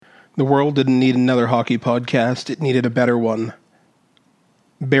The world didn't need another hockey podcast. It needed a better one.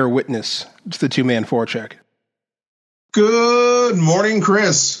 Bear witness to the two-man forecheck. Good morning,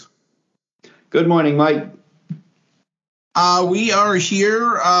 Chris. Good morning, Mike. We are here.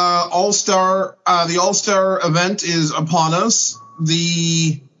 The All-Star event is upon us.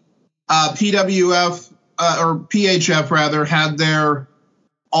 The PWF, or PHF rather, had their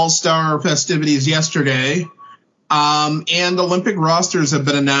All-Star festivities yesterday. And Olympic rosters have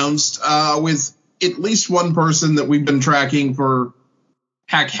been announced with at least one person that we've been tracking for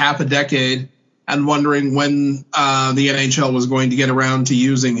half a decade and wondering when the NHL was going to get around to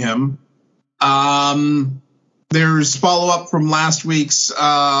using him. There's follow-up from last week's,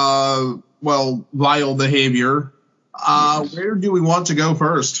 vile behavior. Where do we want to go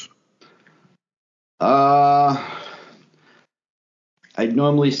first? I'd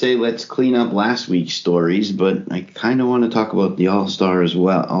normally say let's clean up last week's stories, but I kind of want to talk about the All-Star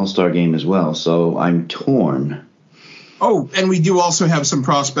game as well, so I'm torn. Oh, and we do also have some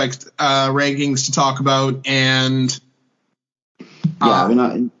prospect rankings to talk about, and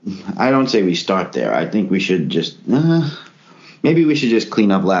I don't say we start there. I think we should just maybe we should just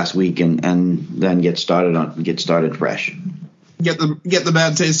clean up last week and then get started fresh. Get the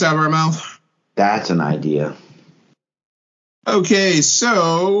bad taste out of our mouth. That's an idea. Okay,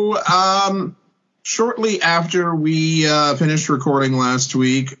 so shortly after we finished recording last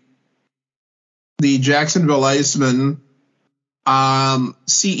week, the Jacksonville Icemen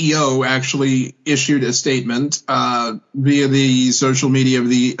CEO actually issued a statement via the social media of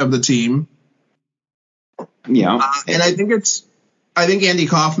the team. Yeah, and I think Andy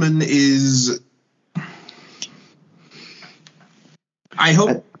Kaufman is.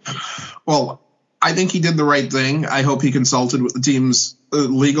 I think he did the right thing. I hope he consulted with the team's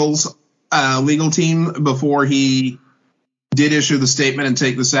legal team before he did issue the statement and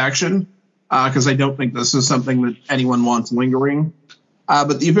take this action, because I don't think this is something that anyone wants lingering.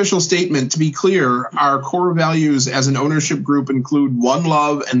 But the official statement, to be clear, our core values as an ownership group include one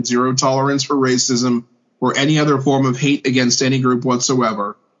love and zero tolerance for racism or any other form of hate against any group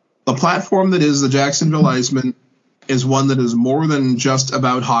whatsoever. The platform that is the Jacksonville Icemen is one that is more than just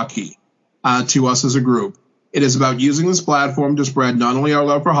about hockey. To us as a group, it is about using this platform to spread not only our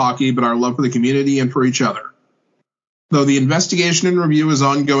love for hockey, but our love for the community and for each other. Though the investigation and review is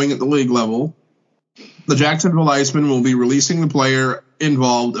ongoing at the league level, the Jacksonville Icemen will be releasing the player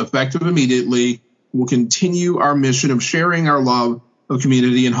involved effective immediately. We'll continue our mission of sharing our love of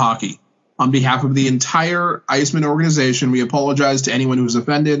community and hockey. On behalf of the entire Icemen organization, we apologize to anyone who's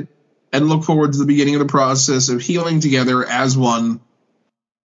offended and look forward to the beginning of the process of healing together as one.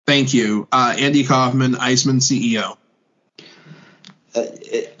 Thank you. Andy Kaufman, Icemen CEO.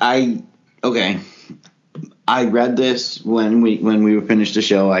 I read this when we finished the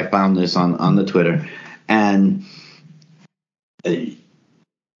show. I found this on the Twitter, and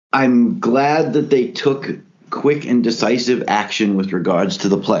I'm glad that they took quick and decisive action with regards to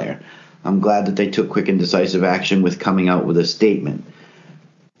the player. I'm glad that they took quick and decisive action with coming out with a statement.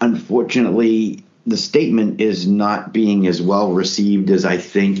 Unfortunately, the statement is not being as well received as I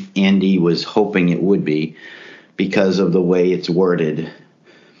think Andy was hoping it would be because of the way it's worded.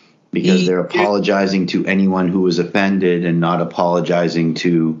 Because they're apologizing to anyone who was offended and not apologizing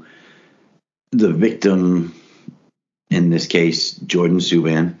to the victim, in this case, Jordan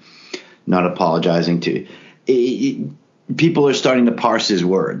Subban. Not apologizing to... people are starting to parse his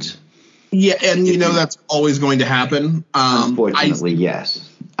words. Yeah, and that's always going to happen. Unfortunately, yes.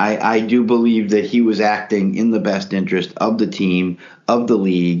 I do believe that he was acting in the best interest of the team, of the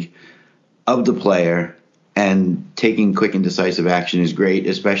league, of the player, and taking quick and decisive action is great,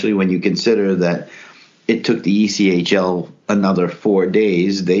 especially when you consider that it took the ECHL another 4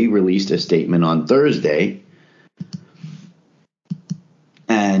 days. They released a statement on Thursday,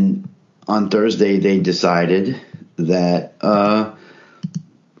 and on Thursday they decided that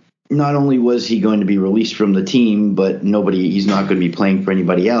not only was he going to be released from the team, but he's not going to be playing for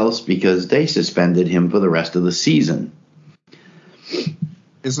anybody else because they suspended him for the rest of the season.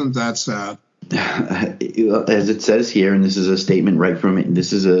 Isn't that sad? As it says here, and this is a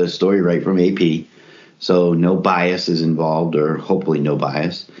story right from AP, so no bias is involved, or hopefully no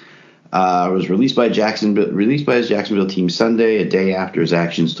bias. Was released by his Jacksonville team Sunday, a day after his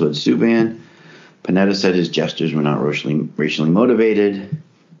actions towards Subban. Panetta said his gestures were not racially motivated.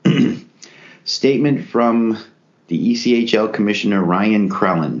 Statement from the ECHL Commissioner Ryan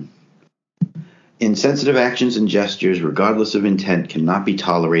Crellin. Insensitive actions and gestures, regardless of intent, cannot be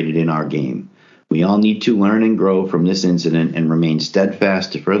tolerated in our game. We all need to learn and grow from this incident and remain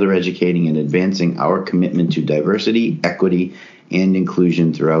steadfast to further educating and advancing our commitment to diversity, equity, and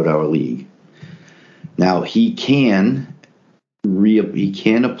inclusion throughout our league. Now, he can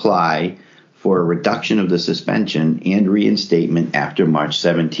apply for a reduction of the suspension and reinstatement after March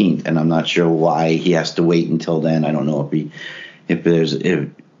 17th, and I'm not sure why he has to wait until then. I don't know if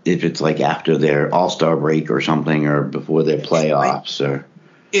it's like after their All-Star break or something, or before their playoffs, or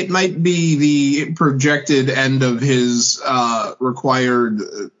it might be the projected end of his required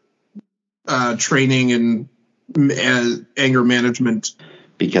training and anger management.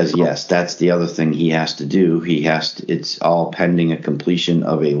 Because, yes, that's the other thing he has to do. It's all pending a completion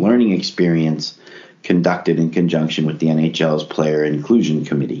of a learning experience conducted in conjunction with the NHL's Player Inclusion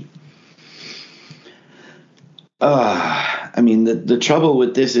Committee. The trouble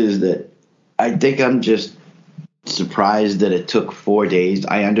with this is that I think I'm just surprised that it took 4 days.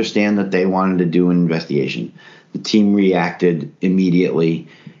 I understand that they wanted to do an investigation. The team reacted immediately,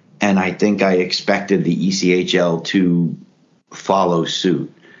 and I think I expected the ECHL to follow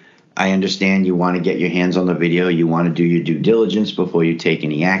suit. I understand you want to get your hands on the video. You want to do your due diligence before you take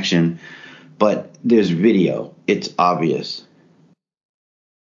any action. But there's video. It's obvious.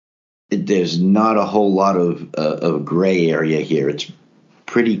 There's not a whole lot of gray area here. It's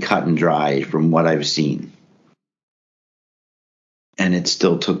pretty cut and dry from what I've seen. And it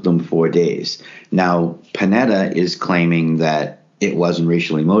still took them 4 days. Now, Panetta is claiming that it wasn't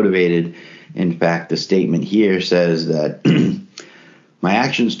racially motivated. In fact, the statement here says that my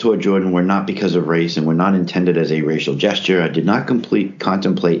actions toward Jordan were not because of race and were not intended as a racial gesture. I did not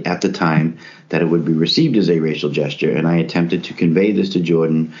contemplate at the time that it would be received as a racial gesture, and I attempted to convey this to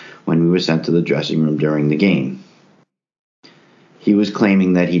Jordan when we were sent to the dressing room during the game. He was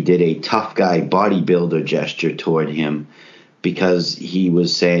claiming that he did a tough guy bodybuilder gesture toward him because he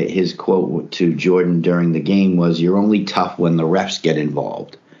was saying, his quote to Jordan during the game was, "You're only tough when the refs get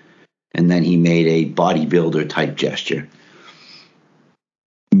involved." And then he made a bodybuilder type gesture.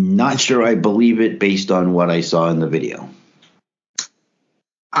 Not sure I believe it based on what I saw in the video.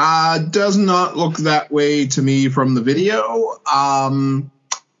 Does not look that way to me from the video. I'm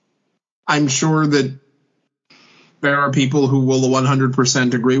sure that there are people who will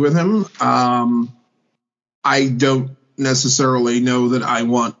 100% agree with him. I don't necessarily know that I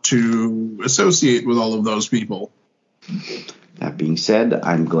want to associate with all of those people. That being said,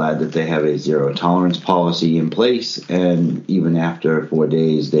 I'm glad that they have a zero tolerance policy in place, and even after 4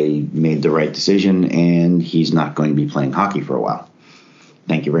 days, they made the right decision, and he's not going to be playing hockey for a while.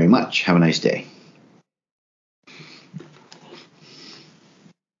 Thank you very much. Have a nice day.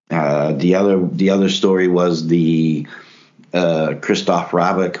 The other story was the Christoph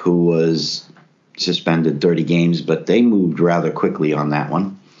Rabic, who was suspended 30 games, but they moved rather quickly on that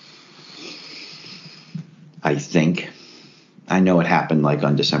one, I think. I know it happened like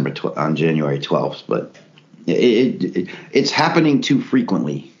on January 12th, but it's happening too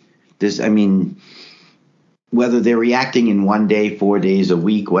frequently. Whether they're reacting in 1 day, 4 days, a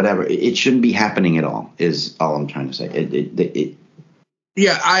week, whatever, it shouldn't be happening at all, is all I'm trying to say.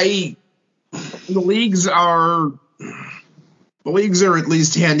 The leagues are at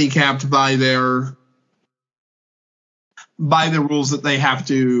least handicapped by the rules that they have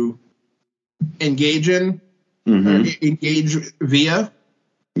to engage in. Engage via.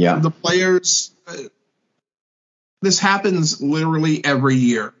 Yeah. The players, this happens literally every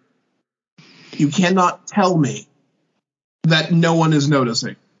year. You cannot tell me that no one is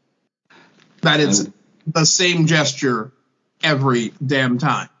noticing. That it's the same gesture every damn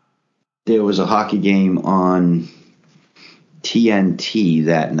time. There was a hockey game on TNT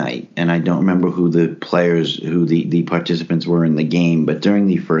that night, and I don't remember who the participants were in the game, but during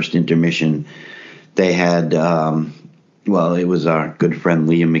the first intermission, they had, it was our good friend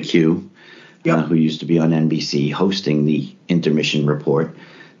Liam McHugh, who used to be on NBC, hosting the intermission report.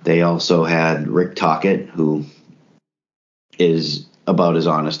 They also had Rick Tocchet, who is about as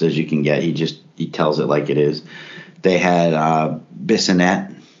honest as you can get. He tells it like it is. They had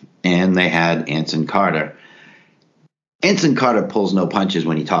Bissonnette, and they had Anson Carter. Anson Carter pulls no punches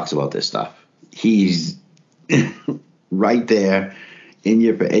when he talks about this stuff. He's right there in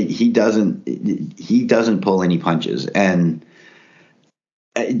your face. He doesn't pull any punches, and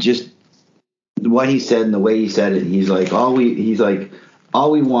just what he said and the way he said it, he's like all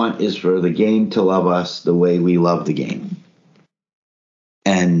we want is for the game to love us the way we love the game.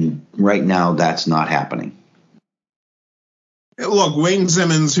 And right now that's not happening. Look, Wayne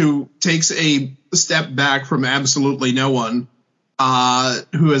Simmons, who takes a step back from absolutely no one,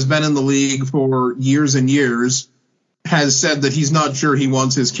 who has been in the league for years and years, has said that he's not sure he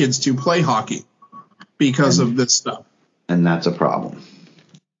wants his kids to play hockey. because of this stuff. And that's a problem.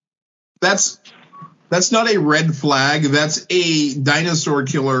 That's not a red flag. That's a dinosaur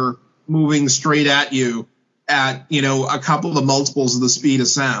killer moving straight at you at, a couple of multiples of the speed of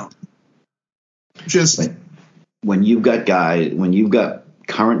sound. Just when you've got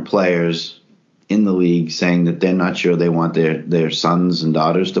current players in the league saying that they're not sure they want their sons and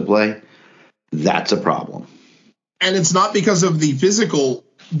daughters to play, that's a problem. And it's not because of the physical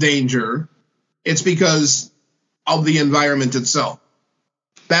danger. It's because of the environment itself.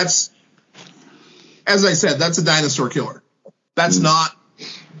 That's, as I said, that's a dinosaur killer. That's not.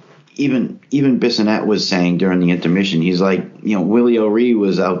 Even Bissonnette was saying during the intermission, he's like, Willie O'Ree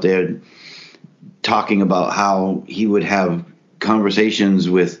was out there talking about how he would have conversations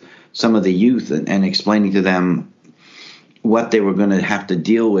with some of the youth and explaining to them what they were going to have to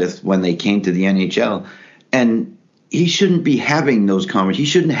deal with when they came to the NHL. And he shouldn't be having those conversations.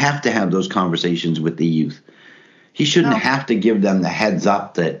 He shouldn't have to have those conversations with the youth. He shouldn't have to give them the heads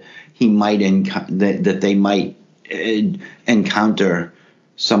up that he might that they might encounter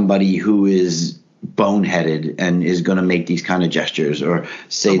somebody who is boneheaded and is going to make these kind of gestures or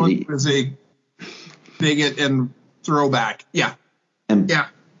say is a bigot and throwback. Yeah. And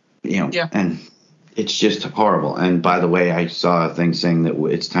it's just horrible. And by the way, I saw a thing saying that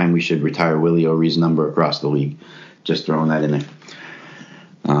it's time we should retire Willie O'Ree's number across the league. Just throwing that in there.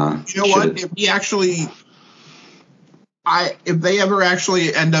 What? If they ever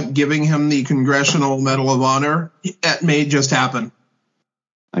actually end up giving him the Congressional Medal of Honor, it may just happen.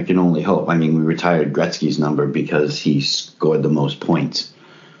 I can only hope. I mean, we retired Gretzky's number because he scored the most points.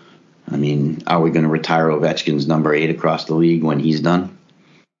 I mean, are we going to retire Ovechkin's number 8 across the league when he's done?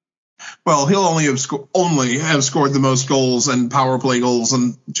 Well, he'll only have scored the most goals and power play goals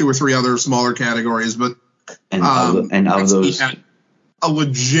and 2 or 3 other smaller categories, but of those, he had a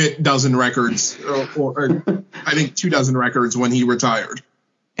legit dozen records, or I think 2 dozen records when he retired.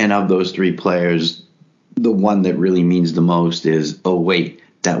 And of those 3 players, the one that really means the most is,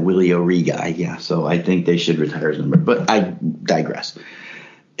 that Willie O'Ree guy. Yeah, so I think they should retire his number. But I digress.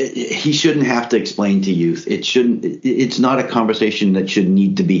 He shouldn't have to explain to youth. It's not a conversation that should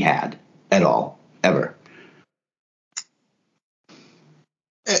need to be had at all, ever.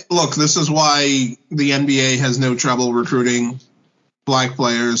 Look, this is why the NBA has no trouble recruiting black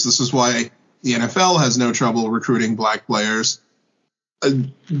players. This is why the NFL has no trouble recruiting black players.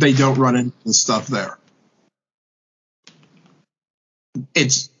 They don't run into this stuff there.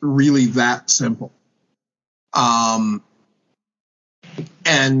 It's really that simple. And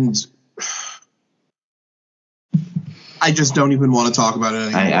I just don't even want to talk about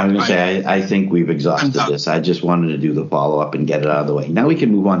it anymore. I'm going to say, I think we've exhausted this. I just wanted to do the follow-up and get it out of the way. Now we can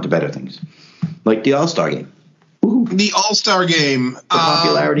move on to better things, like the All-Star Game. Woo-hoo. The All-Star Game. The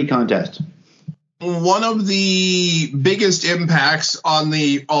popularity contest. One of the biggest impacts on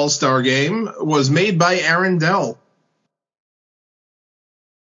the All-Star Game was made by Aaron Dell.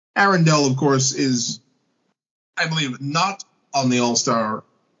 Aaron Dell, of course, is, I believe, not on the All-Star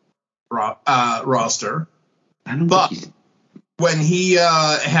roster. But when he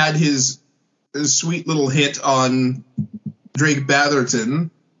had his sweet little hit on Drake Batherton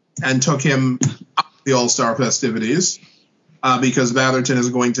and took him out of the All-Star festivities because Batherton is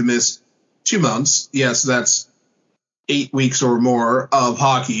going to miss 2 months. Yes, that's 8 weeks or more of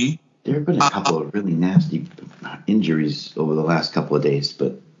hockey. There have been a couple of really nasty injuries over the last couple of days,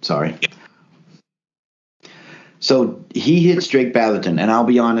 but sorry. Yeah. So he hits Drake Batherton, and I'll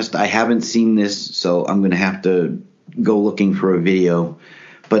be honest, I haven't seen this, so I'm going to have to go looking for a video,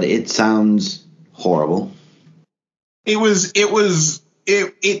 but it sounds horrible. It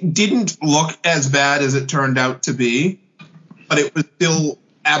didn't look as bad as it turned out to be, but it was still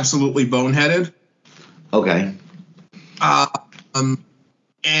absolutely boneheaded. Okay.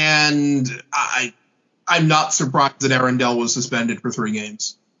 And I'm not surprised that Aaron Dell was suspended for 3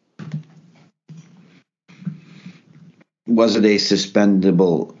 games. Was it a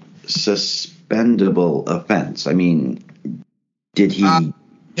suspendable offense? I mean, did he?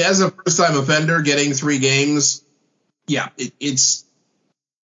 As a first-time offender, getting 3 games, yeah, it's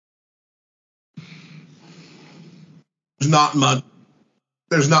not much.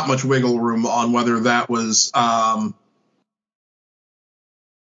 There's not much wiggle room on whether that was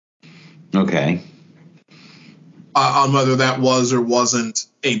okay. On whether that was or wasn't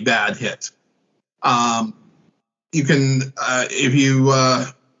a bad hit. You can, if you,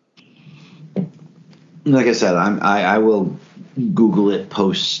 like I said, I will Google it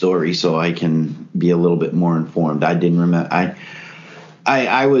post story so I can be a little bit more informed. I didn't remember.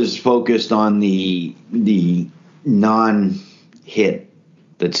 I was focused on the non-hit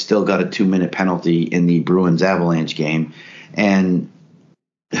that still got a 2-minute penalty in the Bruins Avalanche game. And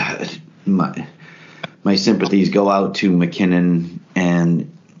my sympathies go out to McKinnon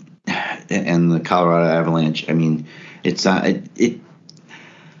and the Colorado Avalanche. I mean, it's not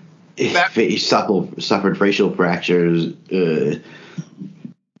he suffered facial fractures,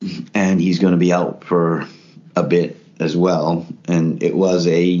 and he's going to be out for a bit as well. And it was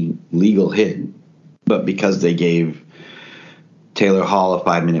a legal hit, but because they gave Taylor Hall a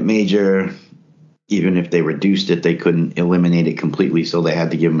 5-minute major, even if they reduced it, they couldn't eliminate it completely, so they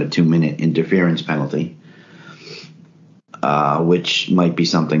had to give him a 2-minute interference penalty, which might be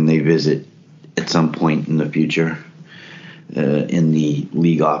something they visit at some point in the future in the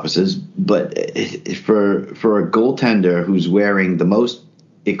league offices. But for a goaltender who's wearing the most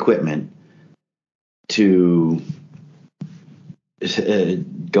equipment to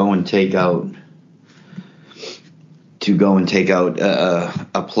go and take out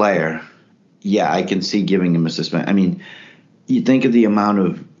a player, yeah, I can see giving him a suspension. I mean, you think of the amount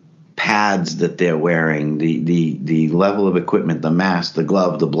of pads that they're wearing, the level of equipment, the mask, the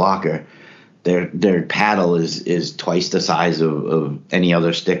glove, the blocker. Their paddle is twice the size of any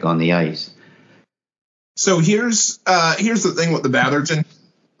other stick on the ice. So here's the thing with the Batherton.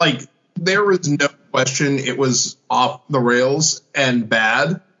 Like, there was no question it was off the rails and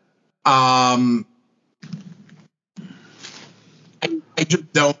bad. I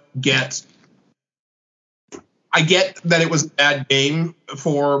just don't get. I get that it was a bad game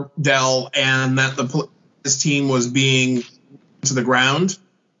for Dell and that his team was being to the ground.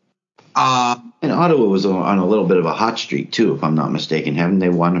 And Ottawa was on a little bit of a hot streak too, if I'm not mistaken. Haven't they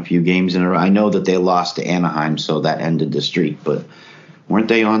won a few games in a row? I know that they lost to Anaheim, so that ended the streak. But weren't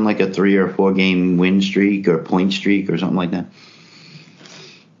they on like a 3 or 4 game win streak or point streak or something like that?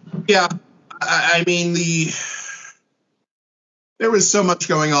 Yeah, I mean there was so much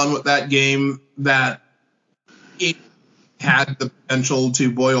going on with that game that it had the potential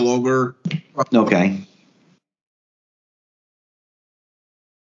to boil over. Okay.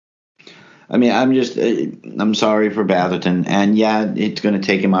 I mean, I'm sorry for Batherton, and yeah, it's going to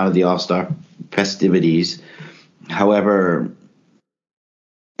take him out of the All-Star festivities. However,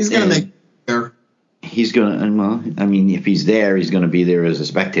 he's going to make it there. He's going to, well, I mean, if he's there, he's going to be there as a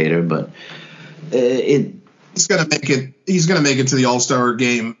spectator, but he's going to make it. He's going to make it to the All-Star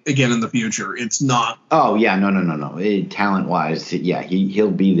game again in the future. It's not. Oh yeah, no. Talent-wise, yeah,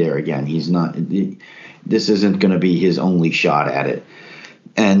 he'll be there again. He's not. This isn't going to be his only shot at it,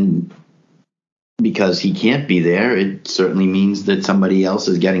 and because he can't be there, it certainly means that somebody else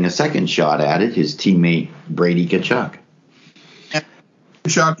is getting a second shot at it. His teammate Brady Tkachuk.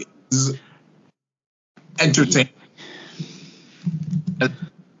 Tkachuk is entertaining.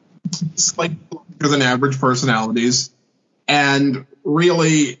 Slightly larger than average personalities. And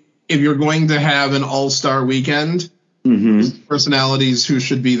really, if you're going to have an all-star weekend, personalities who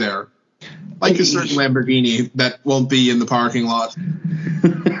should be there. Like a certain Lamborghini that won't be in the parking lot.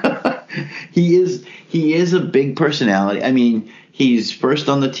 He is a big personality. I mean, he's first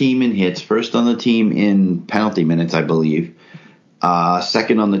on the team in hits, first on the team in penalty minutes, I believe.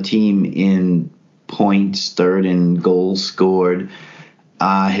 Second on the team in points, third in goals scored.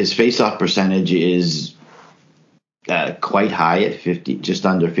 His face-off percentage is quite high at 50, just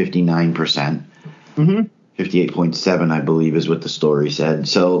under 59%. 58.7, I believe, is what the story said.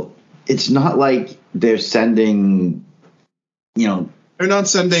 So it's not like they're sending, They're not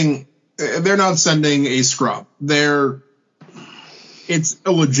sending a scrub. It's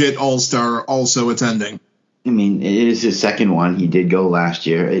a legit all-star also attending. I mean, it is his second one. He did go last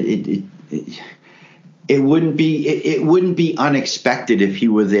year. It wouldn't be unexpected if he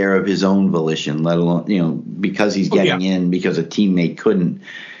were there of his own volition, let alone, because he's getting in because a teammate couldn't.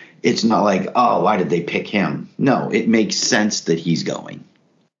 It's not like, oh, why did they pick him? No, it makes sense that he's going.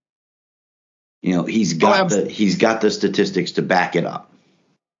 He's got the statistics to back it up.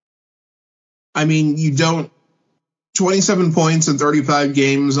 I mean, 27 points in 35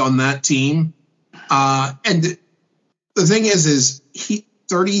 games on that team. And the thing is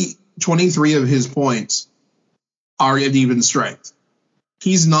 23 of his points are at even strength.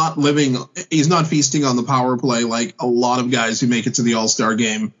 He's not feasting on the power play like a lot of guys who make it to the All-Star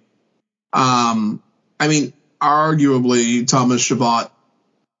game. I mean, arguably Thomas Chabot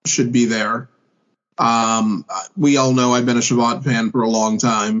should be there. We all know I've been a Chabot fan for a long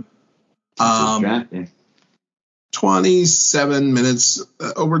time. 27 minutes,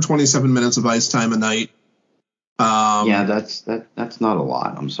 over 27 minutes of ice time a night. Yeah, that's not a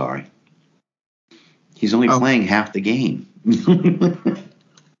lot. I'm sorry. He's only playing half the game.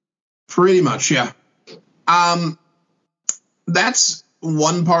 Pretty much, yeah. That's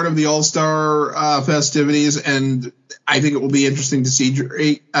one part of the All-Star festivities, and I think it will be interesting to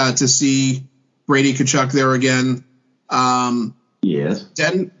see Brady Tkachuk there again. Yes.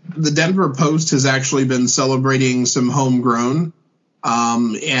 The Denver Post has actually been celebrating some homegrown.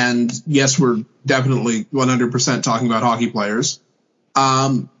 And yes, we're definitely 100% talking about hockey players.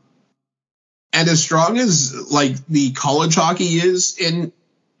 And as strong as like the college hockey is in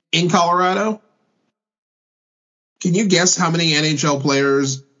Colorado, can you guess how many NHL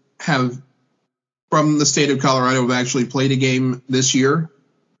players have from the state of Colorado have actually played a game this year?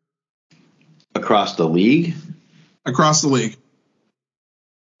 Across the league? Across the league.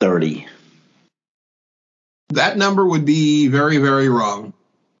 30. That number would be very, very wrong.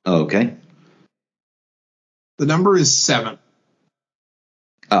 Okay. The number is 7.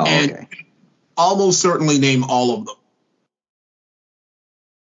 Oh, and okay. Almost certainly name all of them.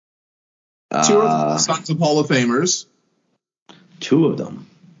 2 of them are sons of Hall of Famers. 2 of them.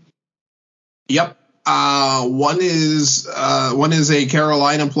 Yep. One is a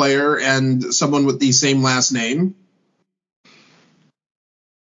Carolina player and someone with the same last name.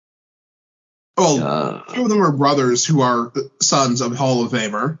 Well, 2 of them are brothers who are sons of Hall of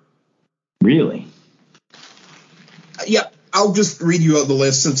Famer. Really? Yeah, I'll just read you out the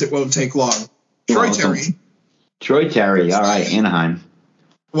list since it won't take long. Troy Terry. Troy Terry, all right, Anaheim.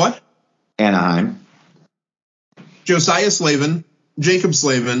 What? Anaheim. Josiah Slavin, Jacob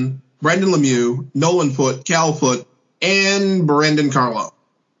Slavin, Brendan Lemieux, Nolan Foote, Cal Foote, and Brandon Carlo.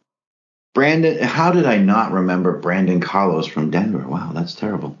 Brandon, how did I not remember Brandon Carlos from Denver? Wow, that's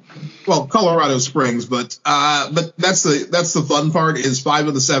terrible. Well, Colorado Springs, but that's the fun part is 5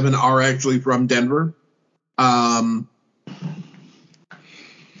 of the 7 are actually from Denver.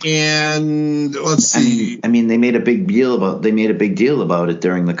 And let's see. I mean, they made a big deal about it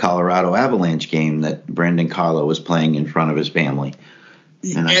during the Colorado Avalanche game that Brandon Carlo was playing in front of his family.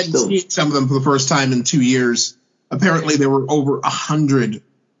 And seeing some of them for the first time in 2 years. Apparently, there were over 100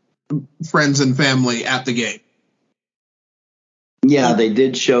 friends and family at the game. Yeah, they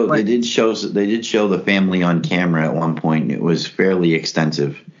did show the family on camera at one point. It was fairly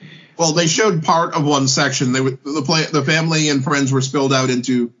extensive. Well, they showed part of one section. The family and friends were spilled out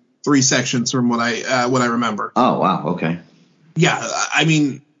into 3 sections from what I remember. Oh wow, okay. Yeah, I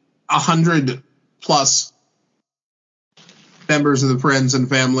mean, 100 plus members of the friends and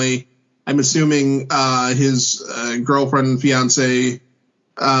family. I'm assuming his girlfriend and fiance,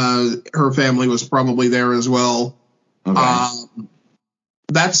 her family was probably there as well. Okay.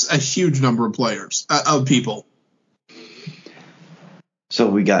 That's a huge number of players, of people. So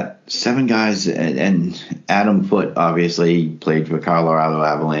we got 7 guys, and Adam Foote obviously played for Colorado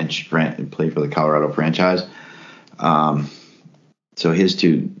Avalanche, played for the Colorado franchise. So his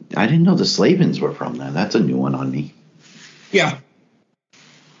 2, I didn't know the Slavins were from there. That's a new one on me. Yeah.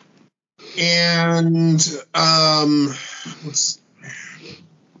 And I'm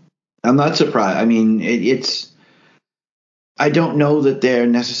not surprised. I mean, it's. I don't know that they're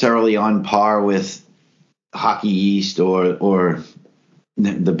necessarily on par with Hockey East or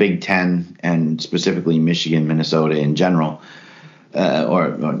the Big Ten, and specifically Michigan, Minnesota in general,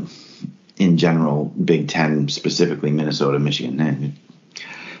 or in general, Big Ten, specifically Minnesota, Michigan.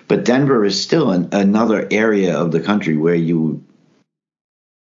 But Denver is still another area of the country where you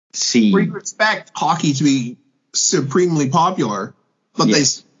see. We expect hockey to be supremely popular, but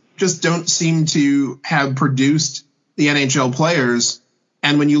yes, they just don't seem to have produced the NHL players.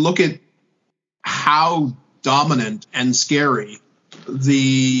 And when you look at how dominant and scary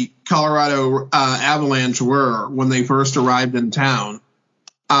the Colorado Avalanche were when they first arrived in town.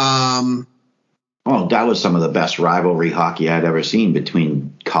 That was some of the best rivalry hockey I'd ever seen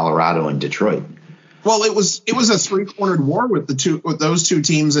between Colorado and Detroit. Well, it was a 3-cornered war with those 2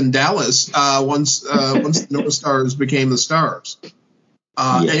 teams in Dallas once the North Stars became the Stars.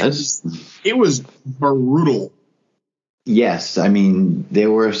 Yes. It was brutal. Yes, I mean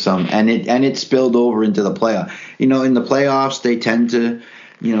there were some, and it spilled over into the playoff. In the playoffs they tend to,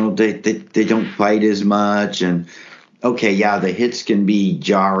 they don't fight as much, and okay, yeah, the hits can be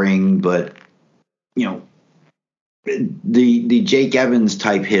jarring, but the Jake Evans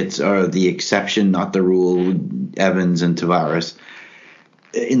type hits are the exception, not the rule. Evans and Tavares.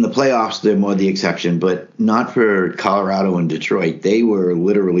 In the playoffs, they're more the exception, but not for Colorado and Detroit. They were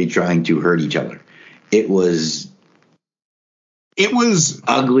literally trying to hurt each other. It was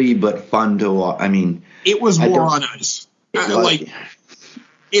ugly but fun to watch. I mean, it was war on ice.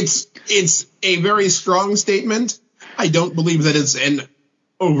 It's a very strong statement. I don't believe that it's an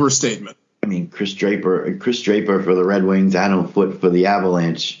overstatement. I mean, Chris Draper for the Red Wings, Adam Foote for the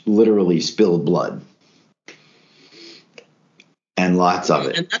Avalanche literally spilled blood. And and lots of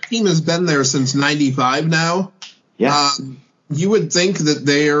it. And that team has been there since '95 now. Yeah. You would think that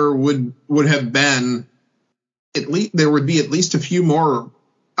there would have been there would be at least a few more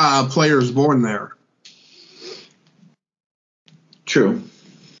players born there. True.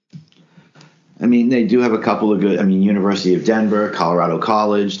 I mean, they do have a couple of good. I mean, University of Denver, Colorado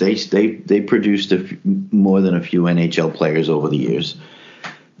College. They produced more than a few NHL players over the years.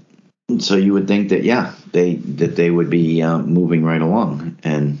 And so you would think that they would be moving right along.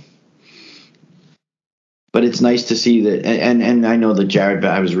 But it's nice to see that. And I know that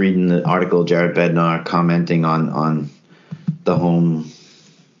I was reading the article. Jared Bednar commenting on the home.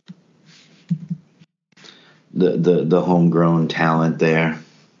 The homegrown talent there.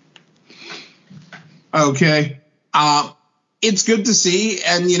 Okay. It's good to see.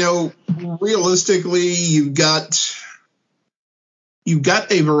 And, realistically, you've got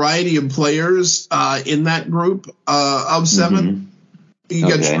a variety of players in that group of seven. Mm-hmm. You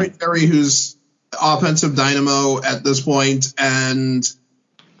got Troy Terry, who's offensive dynamo at this point. And,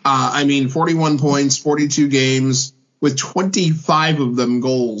 41 points, 42 games, with 25 of them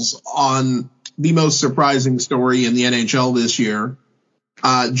goals on the most surprising story in the NHL this year.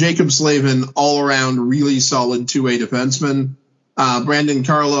 Jacob Slavin, all-around really solid two-way defenseman. Brandon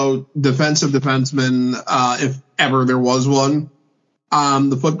Carlo, defensive defenseman, if ever there was one.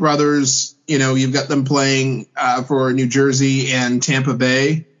 The Foot brothers, you've got them playing for New Jersey and Tampa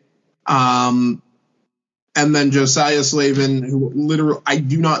Bay. And then Josiah Slavin, who literally, I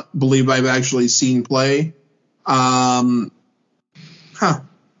do not believe I've actually seen play.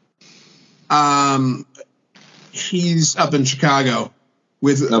 He's up in Chicago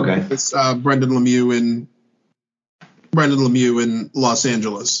with Brendan Lemieux in Los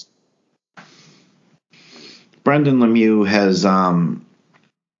Angeles. Brendan Lemieux has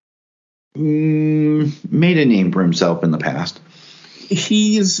made a name for himself in the past.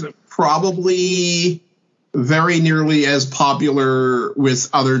 He's probably very nearly as popular with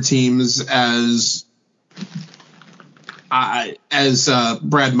other teams as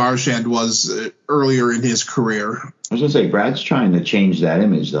Brad Marchand was earlier in his career. I was going to say, Brad's trying to change that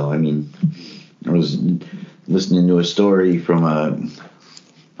image, though. I mean, I was listening to a story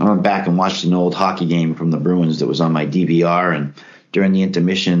I went back and watched an old hockey game from the Bruins that was on my DVR, and during the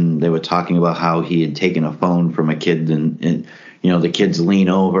intermission, they were talking about how he had taken a phone from a kid, and the kids lean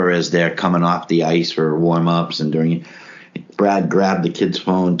over as they're coming off the ice for warm-ups, and Brad grabbed the kid's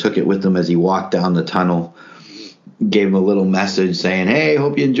phone, took it with him as he walked down the tunnel, gave him a little message saying, "Hey,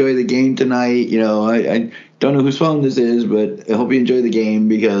 hope you enjoy the game tonight. I don't know whose phone this is, but I hope you enjoy the game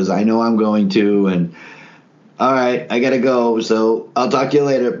because I know I'm going to. And all right, I got to go. So I'll talk to you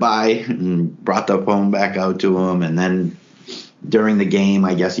later. Bye." And brought the phone back out to him. And then during the game,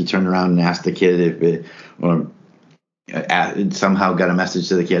 I guess he turned around and asked the kid somehow got a message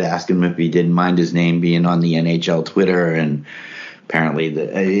to the kid asking him if he didn't mind his name being on the NHL Twitter. And apparently,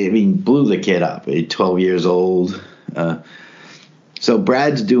 blew the kid up. 12 years old. So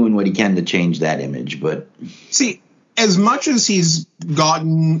Brad's doing what he can to change that image, but see, as much as he's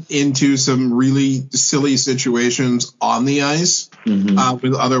gotten into some really silly situations on the ice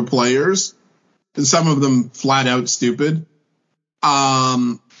with other players, some of them flat out stupid.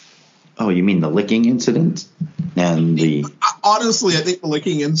 Oh, you mean the licking incident? And honestly, I think the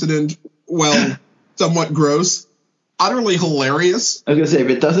licking incident, somewhat gross, utterly hilarious. I was gonna say, if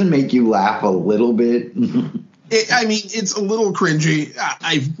it doesn't make you laugh a little bit. It's a little cringy.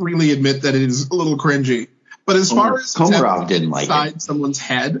 I really admit that it is a little cringy. But as far as Komarov didn't like inside someone's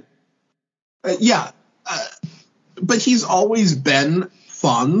head, but he's always been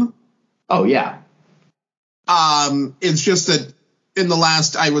fun. Oh yeah. It's just that in the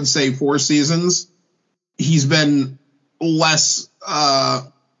last, I would say, 4 seasons, he's been less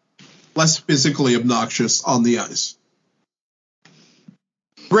physically obnoxious on the ice.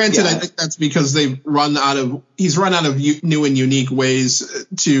 Granted, I think that's because he's run out of new and unique ways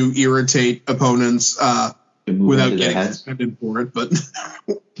to irritate opponents without getting suspended for it. But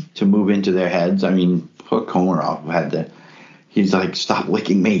to move into their heads, I mean, poor Komarov he's like, "Stop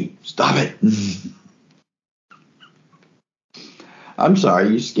licking me, stop it." I'm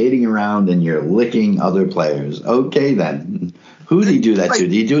sorry, you're skating around and you're licking other players. Okay, then. Who did he do that to?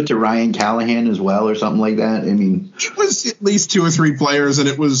 Did he do it to Ryan Callahan as well or something like that? I mean, it was at least 2 or 3 players, and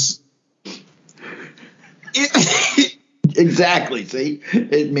it was... Exactly, see?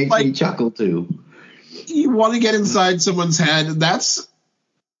 It makes me chuckle, too. You want to get inside someone's head,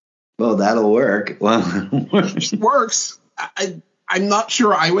 well, that'll work. Well, it works. I'm not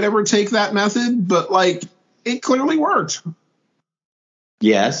sure I would ever take that method, but, it clearly worked.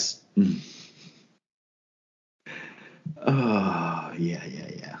 Yes. Oh,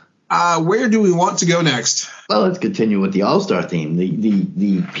 Where do we want to go next? Well, let's continue with the All-Star theme.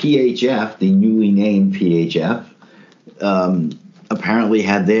 The PHF, the newly named PHF, apparently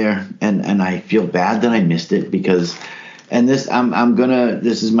had their, and I feel bad that I missed it because, and this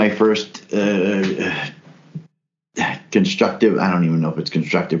this is my first constructive, I don't even know if it's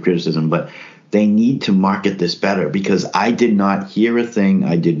constructive criticism, but they need to market this better because I did not hear a thing.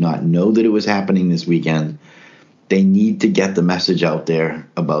 I did not know that it was happening this weekend. They need to get the message out there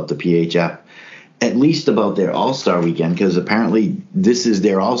about the PHF, at least about their All-Star weekend, because apparently this is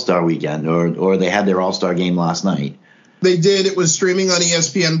their All-Star weekend, or they had their All-Star game last night. They did. It was streaming on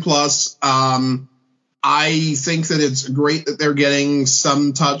ESPN Plus. I think that it's great that they're getting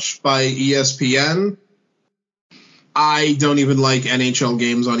some touch by ESPN. I don't even like NHL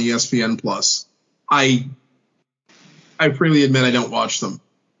games on ESPN Plus. I freely admit I don't watch them.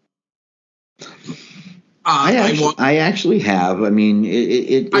 I actually have. I mean,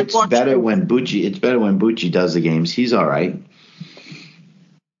 it's better when Bucci. It's better when Bucci does the games. He's all right.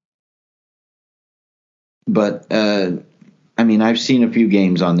 But I mean, I've seen a few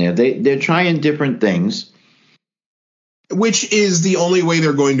games on there. They're trying different things, which is the only way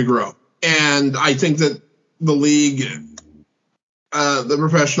they're going to grow. And I think that the league, the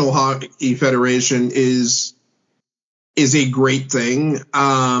Professional Hockey Federation, is a great thing.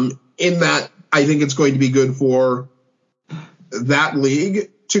 In that, I think it's going to be good for that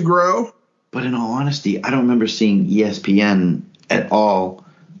league to grow. But in all honesty, I don't remember seeing ESPN at all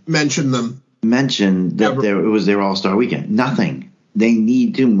mention that it was their All-Star weekend. Nothing. They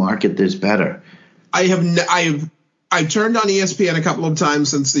need to market this better. I've turned on ESPN a couple of times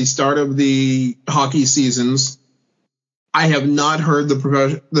since the start of the hockey seasons. I have not heard the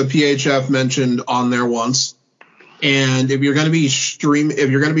PHF mentioned on there once. And if you're going to be showing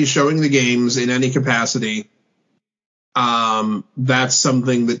the games in any capacity, that's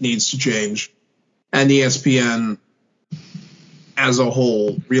something that needs to change. And ESPN as a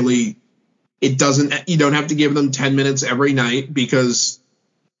whole, really, you don't have to give them 10 minutes every night because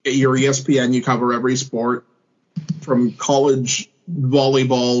you're ESPN, you cover every sport from college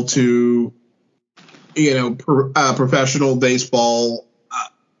volleyball to, professional baseball.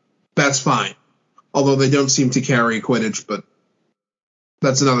 That's fine. Although they don't seem to carry Quidditch, but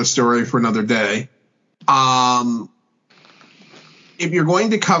that's another story for another day. If you're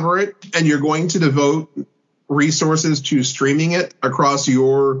going to cover it and you're going to devote resources to streaming it across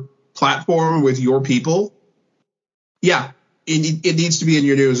your platform with your people, yeah, it needs to be in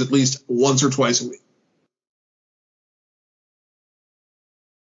your news at least once or twice a week.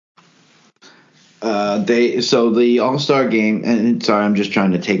 So the All-Star game, and sorry, I'm just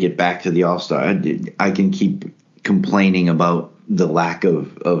trying to take it back to the All-Star. I can keep complaining about the lack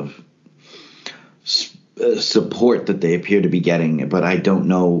of support that they appear to be getting, but I don't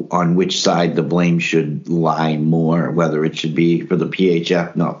know on which side the blame should lie more, whether it should be for the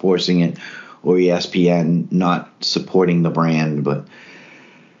PHF not forcing it or ESPN not supporting the brand. But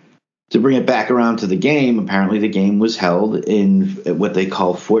to bring it back around to the game, apparently the game was held in what they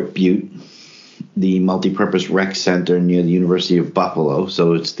call Fort Butte, the multipurpose rec center near the University of Buffalo.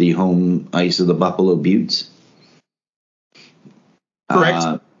 So it's the home ice of the Buffalo Buttes.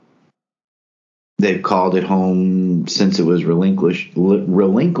 Correct. They've called it home since it was relinquished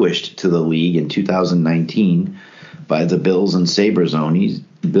to the league in 2019 by the Bills and Sabres owner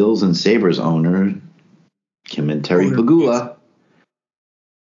Kim and Terry Pegula.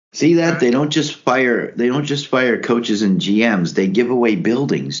 See that? They don't just fire coaches and GMs. They give away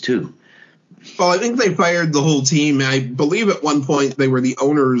buildings too. Well, I think they fired the whole team. I believe at one point they were the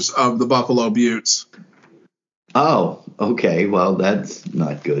owners of the Buffalo Buttes. Oh, okay. Well, that's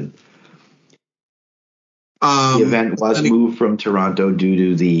not good. The event was moved from Toronto due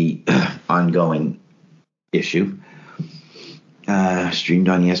to the ongoing issue. Streamed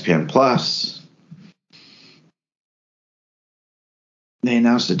on ESPN Plus. They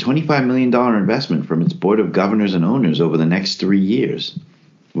announced a $25 million investment from its board of governors and owners over the next 3 years.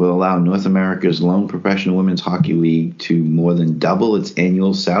 Will allow North America's lone professional women's hockey league to more than double its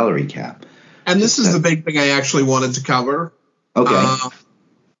annual salary cap. And this is the big thing I actually wanted to cover. Okay.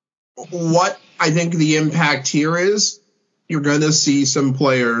 What I think the impact here is, you're going to see some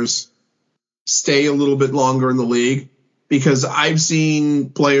players stay a little bit longer in the league, because we've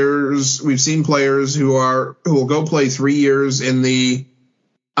seen players who will go play 3 years in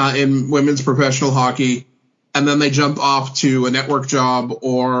women's professional hockey, and then they jump off to a network job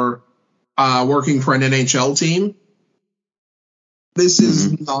or working for an NHL team. That's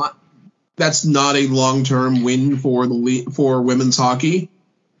not a long-term win for women's hockey,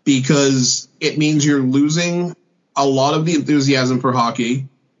 because it means you're losing a lot of the enthusiasm for hockey.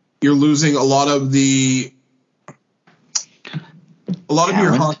 You're losing a lot of your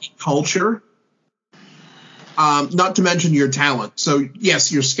hockey culture. Not to mention your talent. So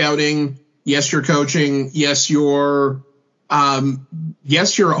yes, you're scouting. Yes, you're coaching. Yes, you're on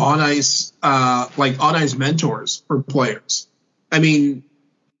ice, on ice mentors for players. I mean,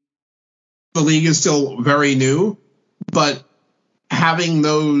 the league is still very new, but having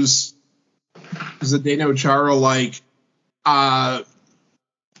those Zdeno Chara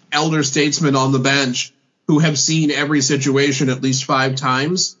elder statesmen on the bench who have seen every situation at least 5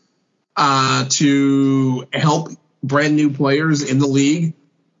 times to help brand new players in the league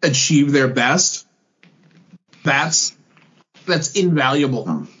achieve their best, that's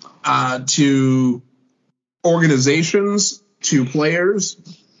invaluable to organizations, to players,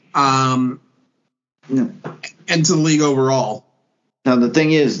 and to the league overall. Now, the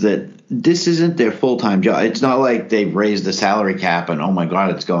thing is that this isn't their full-time job. It's not like they've raised the salary cap and, oh, my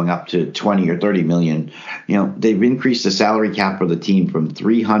God, it's going up to 20 or 30 million. They've increased the salary cap for the team from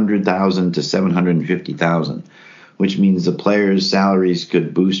 300,000 to 750,000, which means the players' salaries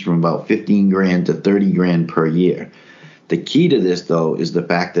could boost from about 15 grand to 30 grand per year. The key to this, though, is the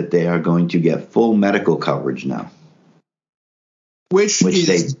fact that they are going to get full medical coverage now, which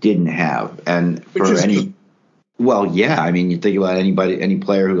they didn't have. And for any... Well, yeah. I mean, you think about any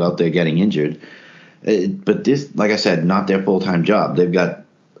player who's out there getting injured. But this, like I said, not their full-time job. They've got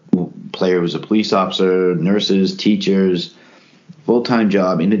a player who's a police officer, nurses, teachers, full-time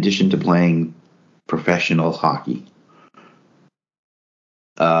job in addition to playing professional hockey.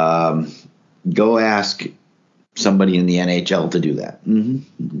 Go ask somebody in the NHL to do that.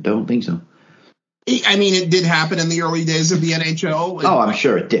 Don't think so. I mean, it did happen in the early days of the NHL. Oh, I'm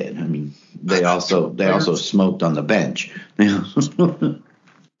sure it did. I mean, they also smoked on the bench.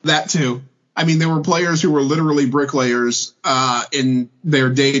 That too. I mean, there were players who were literally bricklayers in their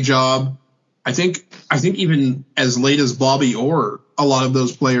day job. I think even as late as Bobby Orr, a lot of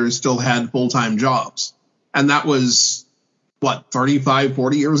those players still had full-time jobs. And that was, 35,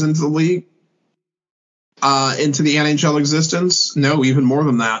 40 years into the league? Into the NHL existence? No, even more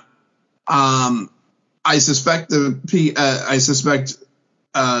than that. I suspect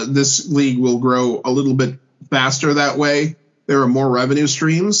this league will grow a little bit faster that way. There are more revenue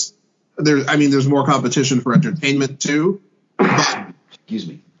streams. There's more competition for entertainment too. But, excuse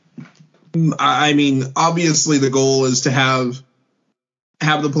me. I mean, obviously the goal is to have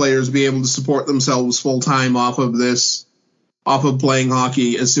the players be able to support themselves full time off of playing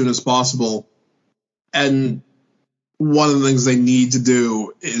hockey as soon as possible. And one of the things they need to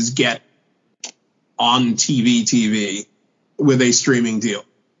do is get on TV with a streaming deal.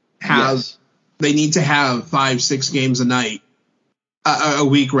 They need to have 5-6 games a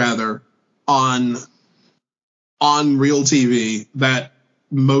week rather, on real TV that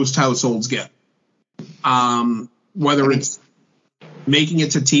most households get. Whether it's making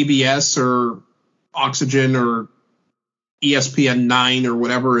it to TBS or Oxygen or ESPN 9 or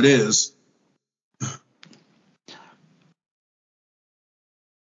whatever it is.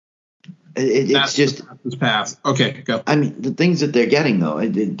 It's just this path. Okay, go. I mean, the things that they're getting though,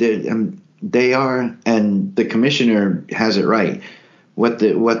 they are, and the commissioner has it right. What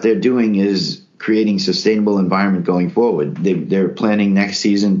they're doing is creating sustainable environment going forward. They're planning next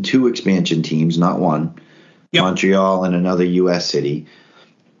season 2 expansion teams, not 1. Yep. Montreal and another U.S. city.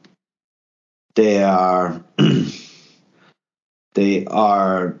 They are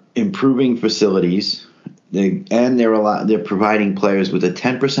improving facilities. They're providing players with a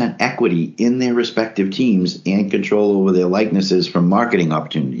 10% equity in their respective teams and control over their likenesses from marketing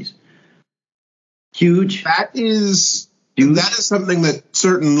opportunities. Huge. That is something that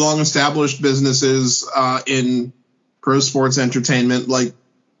certain long-established businesses in pro sports entertainment, like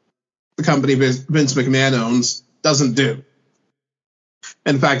the company Vince McMahon owns, doesn't do.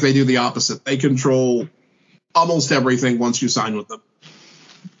 In fact, they do the opposite. They control almost everything once you sign with them.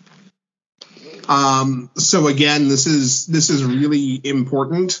 So again, this is really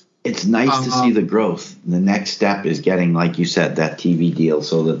important. It's nice to see the growth. The next step is getting, like you said, that TV deal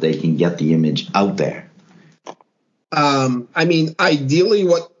so that they can get the image out there. I mean, ideally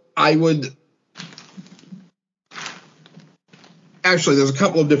what I would – actually, there's a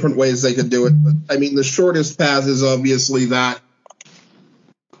couple of different ways they could do it. But, I mean, the shortest path is obviously that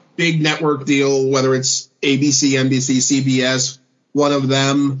big network deal, whether it's ABC, NBC, CBS, one of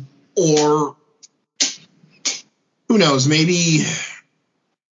them, or who knows, maybe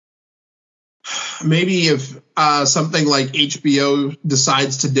if something like HBO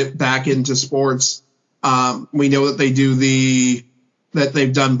decides to dip back into sports, we know that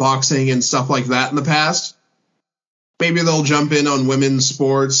they've done boxing and stuff like that in the past. maybe they'll jump in on women's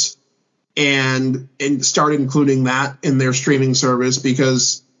sports and start including that in their streaming service,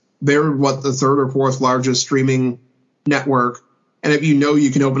 because they're the third or fourth largest streaming network. And if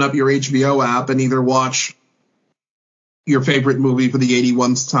you can open up your HBO app and either watch your favorite movie for the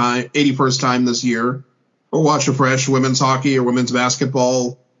 81st time this year, or watch a fresh women's hockey or women's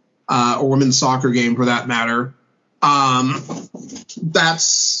basketball or women's soccer game for that matter,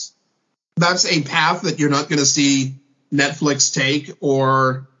 that's a path that you're not going to see Netflix take,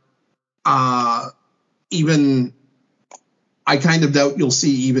 or even I kind of doubt you'll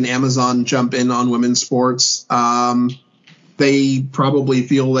see even Amazon jump in on women's sports. They probably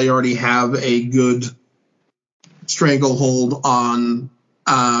feel they already have a good stranglehold on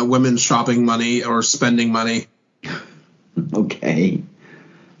women's shopping money or spending money. Okay.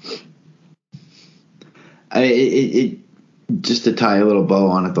 Just to tie a little bow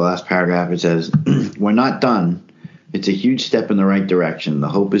on it, the last paragraph, it says, "We're not done. It's a huge step in the right direction. The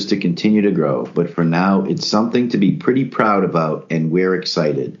hope is to continue to grow, but for now, it's something to be pretty proud about, and we're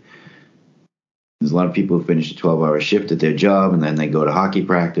excited." There's a lot of people who finish a 12-hour shift at their job, and then they go to hockey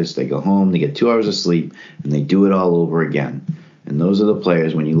practice, they go home, they get 2 hours of sleep, and they do it all over again. And those are the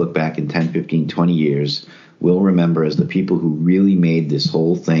players, when you look back in 10, 15, 20 years, we'll remember as the people who really made this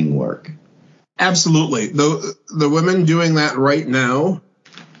whole thing work. Absolutely. The women doing that right now,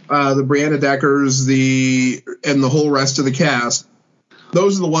 the Brianna Deckers, and the whole rest of the cast,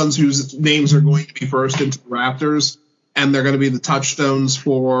 those are the ones whose names are going to be first into the rafters, and they're going to be the touchstones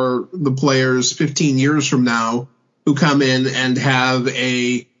for the players 15 years from now who come in and have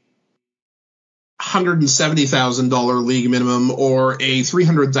a $170,000 league minimum or a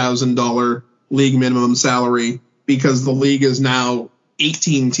 $300,000 league minimum salary, because the league is now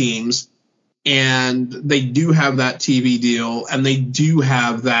 18 teams. And they do have that TV deal, and they do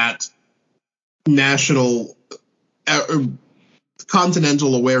have that national,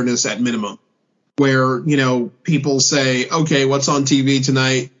 continental awareness at minimum, where, people say, okay, what's on TV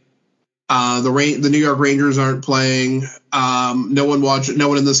tonight? The New York Rangers aren't playing. No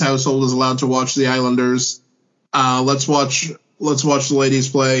one in this household is allowed to watch the Islanders. Let's watch the ladies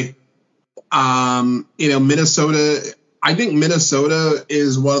play. Minnesota. I think Minnesota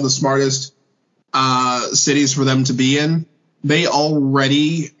is one of the smartest cities for them to be in. They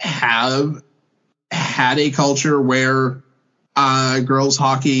already have had a culture where girls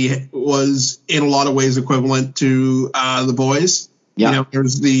hockey was in a lot of ways equivalent to the boys. Yeah.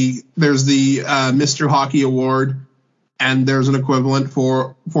 There's the Mr. Hockey Award, and there's an equivalent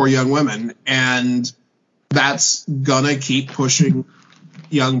for young women, and that's gonna keep pushing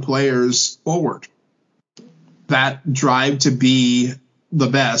young players forward. That drive to be the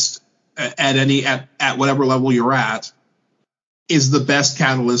best at whatever level you're at is the best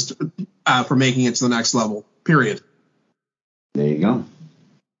catalyst for making it to the next level. Period. There you go.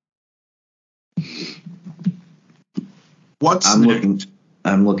 I'm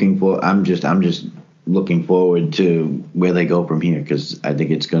just looking forward to where they go from here, because I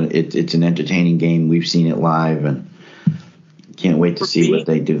think it's an entertaining game. We've seen it live, and can't wait to see what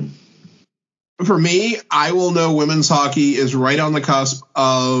they do. For me, I will know women's hockey is right on the cusp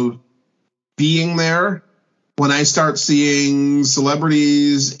of being there when I start seeing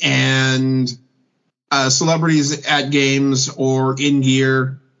celebrities at games or in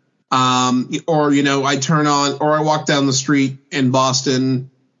gear, or I turn on, or I walk down the street in Boston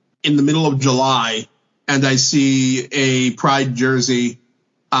in the middle of July and I see a Pride jersey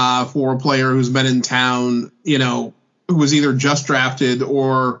for a player who's been in town, who was either just drafted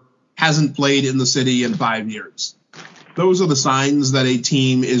or hasn't played in the city in 5 years. Those are the signs that a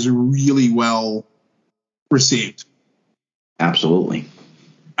team is really well received. Absolutely.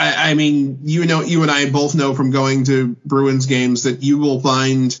 I mean, you and I both know from going to Bruins games that you will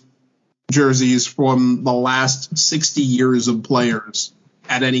find jerseys from the last 60 years of players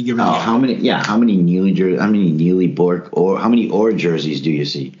at any given game. How many Neely Bork, or how many Orr jerseys do you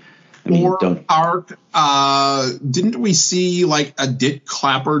see? Park. Didn't we see like a Dick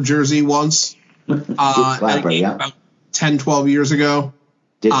Clapper jersey once? Clapper, yeah. About 10, 12 years ago.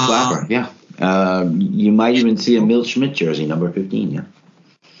 Dick Clapper, yeah. You might even see a Milt Schmidt jersey, number 15, yeah.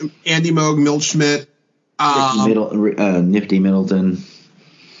 Andy Moog, Milt Schmidt. Nifty Middleton.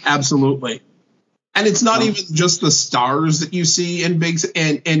 Absolutely. And it's not even just the stars that you see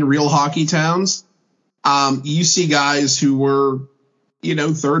in real hockey towns. You see guys who were,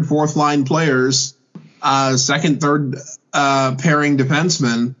 third, fourth line players, second, third pairing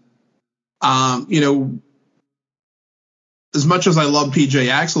defensemen. As much as I love PJ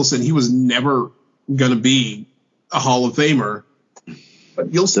Axelson, he was never going to be a Hall of Famer.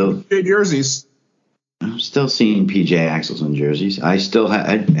 But you'll see jerseys. I'm still seeing PJ Axelson jerseys. I still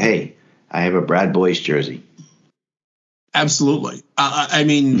have. Hey, I have a Brad Boyce jersey. Absolutely. I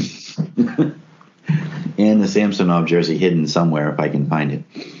mean, and the Samsonov jersey hidden somewhere if I can find it.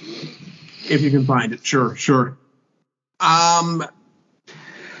 If you can find it, sure.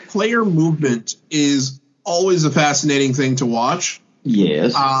 Player movement is always a fascinating thing to watch.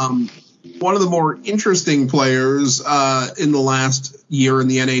 Yes. One of the more interesting players in the last year in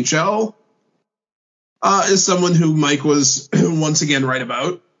the NHL is someone who Mike was once again right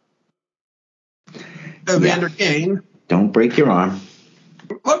about. Evander Kane. Don't break your arm.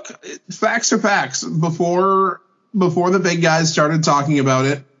 Look, facts are facts. Before the big guys started talking about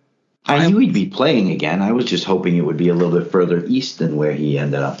it, I knew he'd be playing again. I was just hoping it would be a little bit further east than where he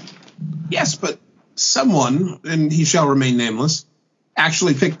ended up. Yes, but someone, and he shall remain nameless,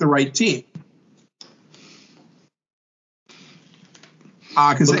 actually picked the right team.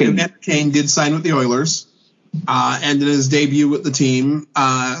 Because Evander Kane did sign with the Oilers, and in his debut with the team,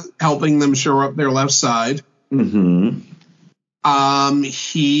 helping them shore up their left side. Mm-hmm.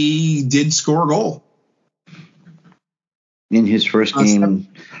 He did score a goal in his first game.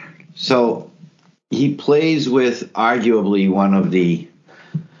 So he plays with arguably one of the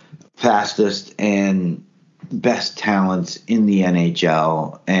fastest and best talents in the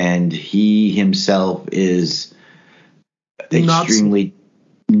NHL, and he himself is extremely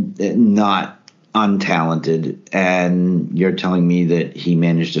not untalented, and you're telling me that he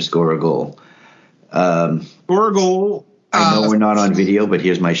managed to score a goal. Score a goal. I know we're not on video, but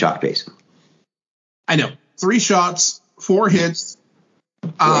here's my shot face. I know. 3 shots, 4 hits.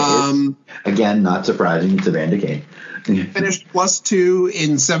 Again, not surprising. It's Evander Kane. Finished +2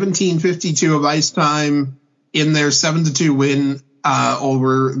 in 17:52 of ice time in their 7-2 win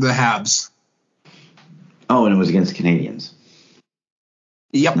over the Habs. Oh, and it was against the Canadians.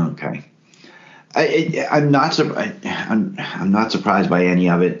 Yep. Okay. I'm not surprised by any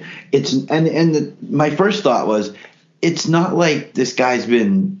of it. My first thought was, it's not like this guy's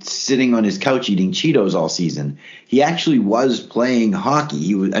been sitting on his couch eating Cheetos all season. He actually was playing hockey.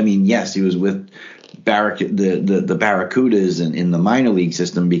 He was with the Barracudas in the minor league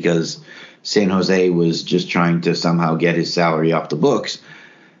system because San Jose was just trying to somehow get his salary off the books.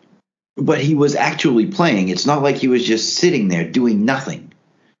 But he was actually playing. It's not like he was just sitting there doing nothing.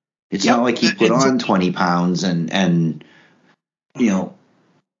 It's not like he put on 20 pounds and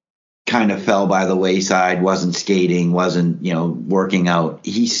kind of fell by the wayside, wasn't skating, wasn't, working out.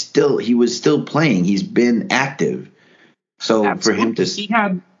 He was still playing. He's been active. So Absolutely. For him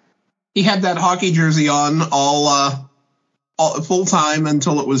to he had that hockey jersey on all full time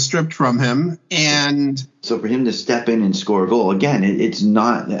until it was stripped from him. And so for him to step in and score a goal again, it's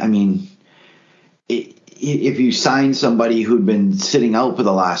not, I mean, if you sign somebody who'd been sitting out for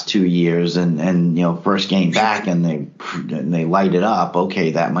the last 2 years and first game back and they light it up,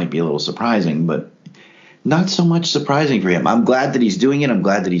 okay, that might be a little surprising, but not so much surprising for him. I'm glad that he's doing it. I'm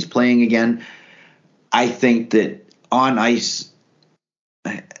glad that he's playing again. I think that on ice,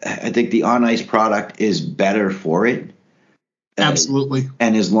 I think the on ice product is better for it. Absolutely.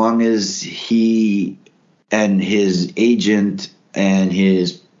 And as long as he and his agent and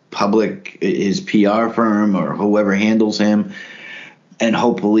his PR firm or whoever handles him, and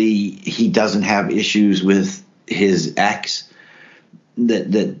hopefully he doesn't have issues with his ex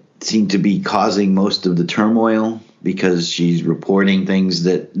that seem to be causing most of the turmoil because she's reporting things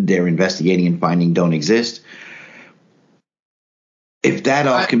that they're investigating and finding don't exist. If that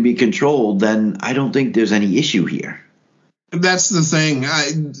all can be controlled, then I don't think there's any issue here. That's the thing.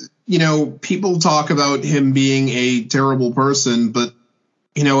 People talk about him being a terrible person, but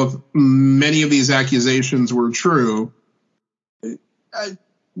if many of these accusations were true,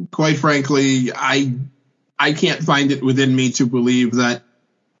 quite frankly, I can't find it within me to believe that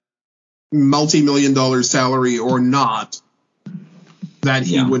multi-million-dollar salary or not, that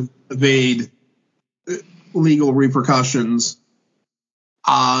he would evade legal repercussions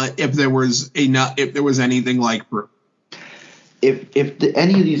if there was anything like proof. If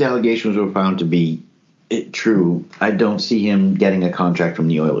any of these allegations were found to be true, I don't see him getting a contract from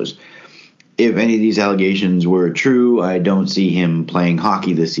the Oilers. If any of these allegations were true, I don't see him playing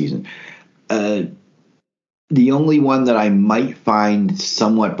hockey this season. The only one that I might find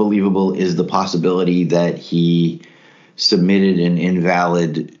somewhat believable is the possibility that he submitted an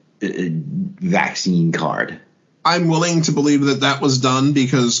invalid vaccine card. I'm willing to believe that was done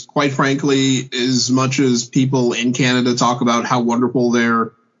because, quite frankly, as much as people in Canada talk about how wonderful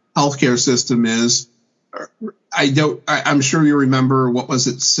their healthcare system is, I'm sure you remember, what was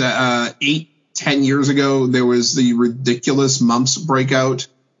it, 8-10 years ago, there was the ridiculous mumps breakout.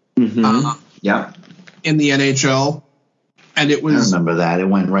 Mm-hmm. Yeah. in the NHL, and it was. I remember that. It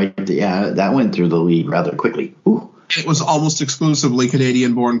went that went through the league rather quickly. Ooh. It was almost exclusively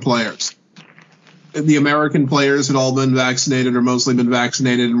Canadian-born players. The American players had all been vaccinated or mostly been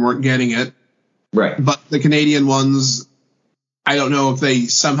vaccinated and weren't getting it. Right. But the Canadian ones, I don't know if they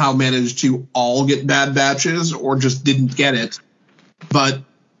somehow managed to all get bad batches or just didn't get it. But,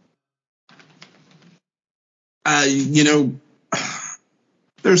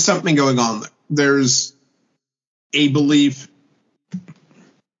 there's something going on there. There's a belief.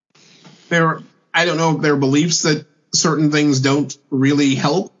 I don't know if there are beliefs that certain things don't really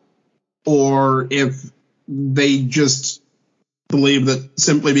help, or if they just believe that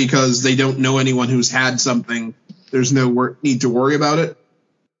simply because they don't know anyone who's had something, there's no need to worry about it.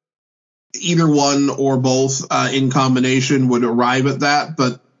 Either one or both in combination would arrive at that,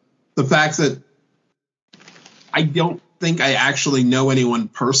 but the fact that I don't think I actually know anyone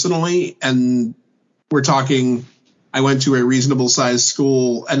personally, and we're talking, I went to a reasonable sized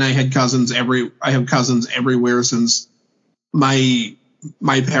school and I have cousins everywhere since my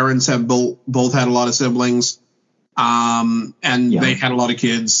parents have both had a lot of siblings, and they had a lot of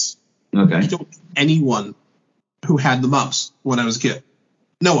kids. Okay. I don't know anyone who had the mumps when I was a kid.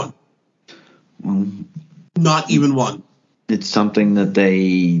 No one. Not even one. It's something that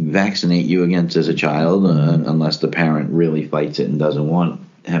they vaccinate you against as a child, unless the parent really fights it and doesn't want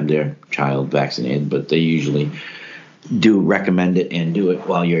to have their child vaccinated. But they usually do recommend it and do it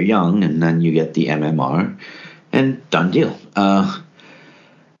while you're young, and then you get the MMR, and done deal. I'm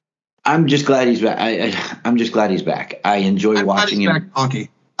just glad he's back. I'm just glad he's back. I enjoy watching him. Back hockey.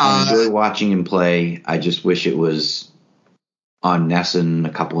 I enjoy watching him play. I just wish it was on Nesson a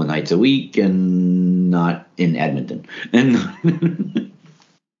couple of nights a week and not in Edmonton. And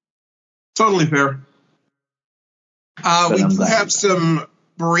totally fair. We do have some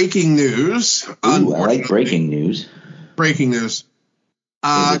breaking news. Ooh, I like breaking news. Breaking news.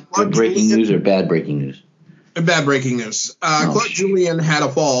 Good breaking news or bad breaking news? Bad breaking news. Claude Julien had a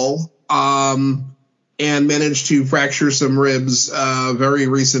fall and managed to fracture some ribs very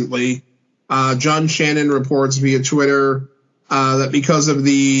recently. John Shannon reports via Twitter that because of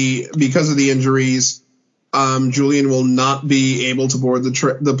the injuries, Julien will not be able to board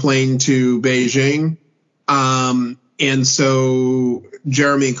the plane to Beijing, and so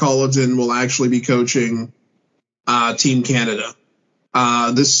Jeremy Colleton will actually be coaching Team Canada.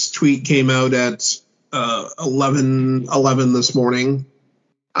 This tweet came out at 11:11 this morning.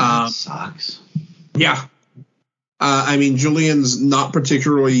 That sucks. Yeah. I mean, Julian's not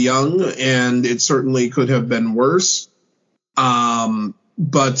particularly young, and it certainly could have been worse.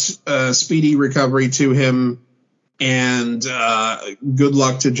 But speedy recovery to him, and good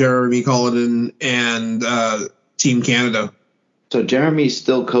luck to Jeremy Colleton and Team Canada. So Jeremy's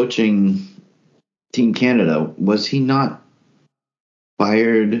still coaching Team Canada. Was he not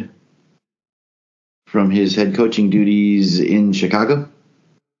fired from his head coaching duties in Chicago?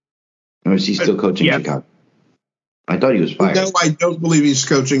 Or is he still coaching Chicago? I thought he was fired. No, I don't believe he's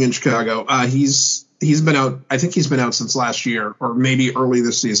coaching in Chicago. He's been out. I think he's been out since last year, or maybe early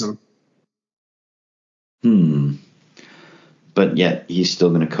this season. But yet he's still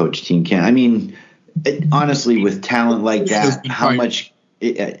going to coach Team Canada. I mean, honestly, with talent like that, how much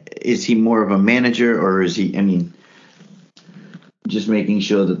is he more of a manager, or is he? I mean, just making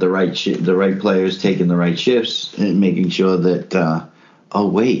sure that the right players taking the right shifts, and making sure that.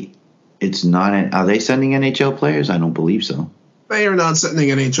 It's not. Are they sending NHL players? I don't believe so. They are not sending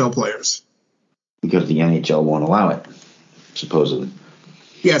NHL players because the NHL won't allow it, supposedly.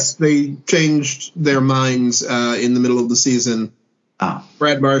 Yes, they changed their minds in the middle of the season. Oh.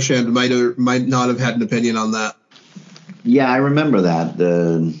 Brad Marchand might not have had an opinion on that. Yeah, I remember that.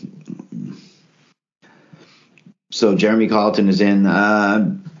 So Jeremy Colleton is in.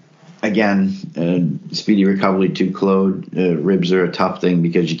 Again, speedy recovery to Claude. Ribs are a tough thing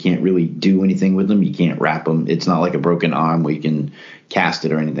because you can't really do anything with them. You can't wrap them. It's not like a broken arm where you can cast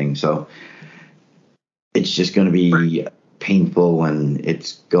it or anything. So it's just going to be painful, and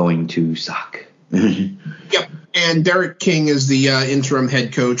it's going to suck. Yep. And Derek King is the interim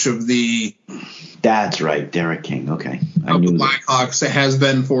head coach of the... That's right, Derek King. Okay. I knew the Blackhawks. It has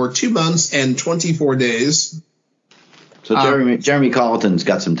been for 2 months and 24 days. So Jeremy Colleton's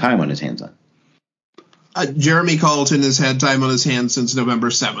got some time on his hands on. Jeremy Colleton has had time on his hands since November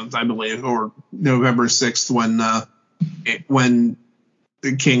 7th, I believe, or November 6th when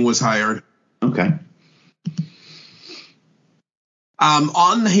King was hired. Okay.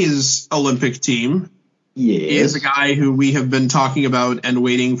 On his Olympic team is a guy who we have been talking about and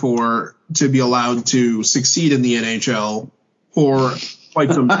waiting for to be allowed to succeed in the NHL for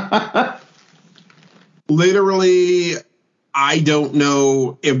quite some time. Literally, I don't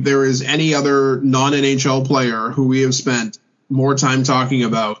know if there is any other non-NHL player who we have spent more time talking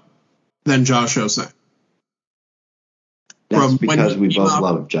about than Josh Hosang. That's because we both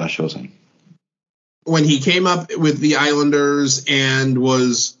love Josh Hosang. When he came up with the Islanders and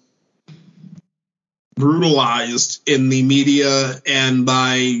was brutalized in the media and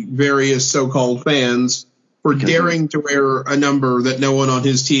by various so-called fans for daring to wear a number that no one on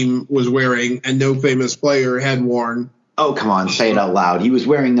his team was wearing and no famous player had worn. Oh, come on, say it out loud. He was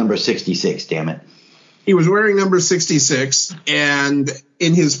wearing number 66, damn it. He was wearing number 66, and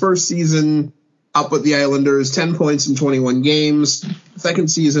in his first season up with the Islanders, 10 points in 21 games. Second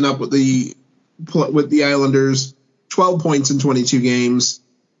season up with the Islanders, 12 points in 22 games.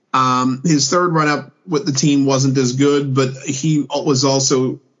 His third run up with the team wasn't as good, but he was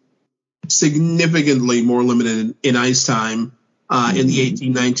also significantly more limited in ice time in the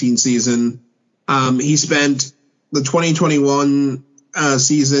 18-19 season. He spent the 2021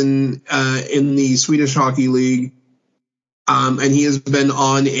 season in the Swedish Hockey League, and he has been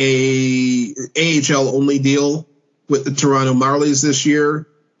on a AHL-only deal with the Toronto Marlies this year,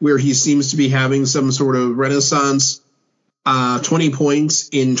 where he seems to be having some sort of renaissance. 20 points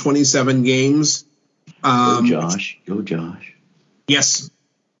in 27 games. Go Josh. Yes.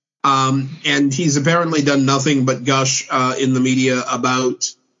 And he's apparently done nothing but gush in the media about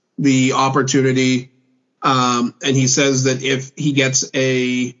the opportunity. And he says that if he gets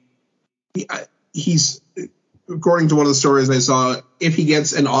he's, according to one of the stories I saw, if he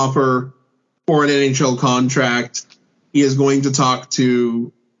gets an offer for an NHL contract, he is going to talk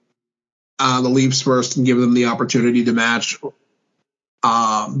to the Leafs first and give them the opportunity to match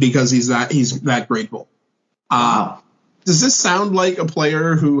because he's that grateful. Wow. Does this sound like a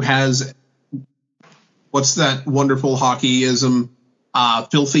player who has, what's that wonderful hockeyism,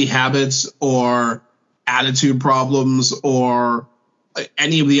 filthy habits or attitude problems or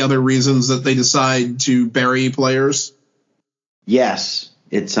any of the other reasons that they decide to bury players? Yes.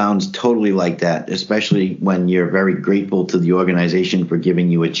 It sounds totally like that, especially when you're very grateful to the organization for giving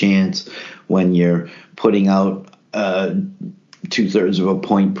you a chance, when you're putting out 2/3 of a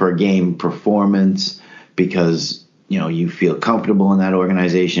point per game performance because, you feel comfortable in that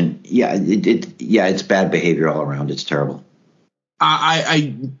organization. Yeah, it's bad behavior all around. It's terrible.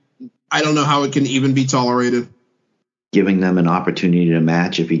 I don't know how it can even be tolerated. Giving them an opportunity to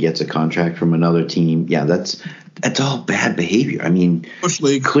match if he gets a contract from another team. Yeah, that's all bad behavior. I mean, Bush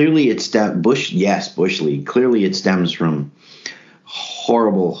League. Clearly Bush League. Clearly it stems from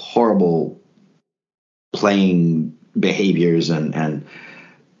horrible playing behaviors and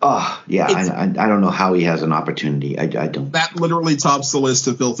I don't know how he has an opportunity. I don't. That literally tops the list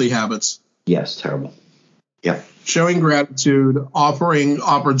of filthy habits. Yes, terrible. Yeah. Showing gratitude, offering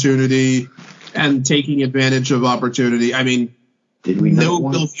opportunity, and taking advantage of opportunity. I mean,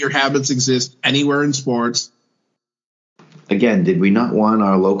 no filthier habits exist anywhere in sports. Again, did we not want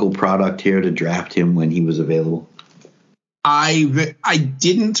our local product here to draft him when he was available? I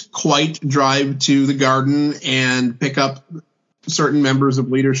didn't quite drive to the Garden and pick up certain members of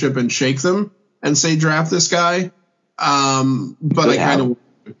leadership and shake them and say, draft this guy. But I kind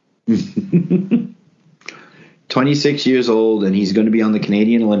of... 26 years old, and he's going to be on the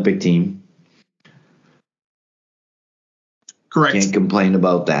Canadian Olympic team. Correct. Can't complain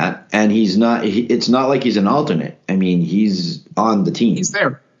about that. And he's not. It's not like he's an alternate. I mean, he's on the team. He's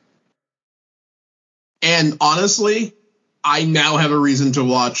there. And honestly, I now have a reason to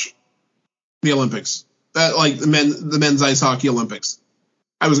watch the Olympics. Like the men's ice hockey Olympics.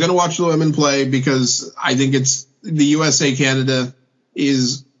 I was going to watch the women play because I think it's the USA Canada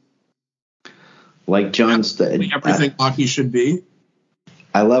is like John said, everything hockey should be.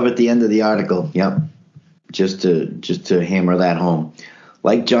 I love at the end of the article. Yep. Just to hammer that home.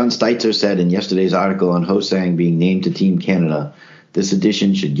 Like John Steitzer said in yesterday's article on Hosang being named to Team Canada, this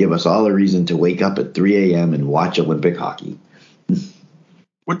edition should give us all a reason to wake up at 3 a.m. and watch Olympic hockey.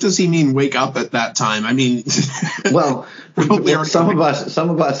 What does he mean wake up at that time? I mean, well, some of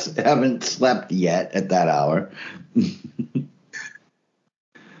us haven't slept yet at that hour.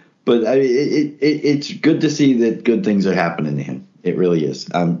 But it's good to see that good things are happening to him. It really is.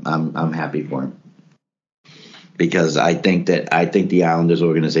 I'm happy for him. Because I think the Islanders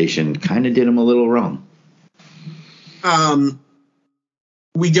organization kind of did him a little wrong.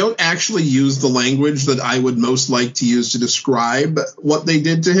 We don't actually use the language that I would most like to use to describe what they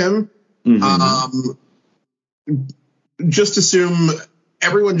did to him. Mm-hmm. Just assume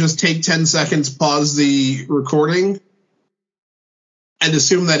everyone just take 10 seconds, pause the recording, and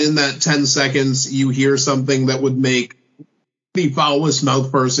assume that in that 10 seconds you hear something that would make the foulest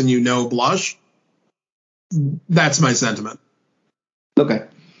mouth person blush. That's my sentiment. Okay.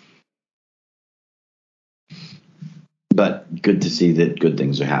 But good to see that good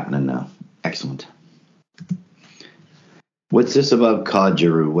things are happening now. Excellent. What's this about Claude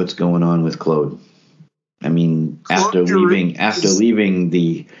Giroux? What's going on with Claude? I mean, after leaving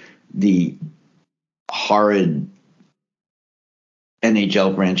the horrid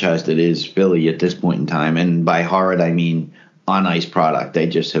NHL franchise that is Philly at this point in time, and by horrid I mean on ice product, they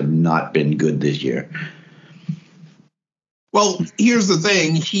just have not been good this year. Well, here's the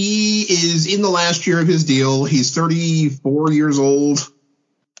thing. He is in the last year of his deal. He's 34 years old.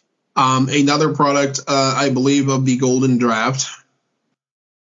 Another product, I believe, of the Golden Draft.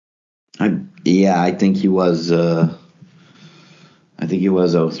 I think he was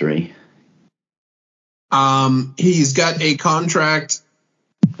 03. He's got a contract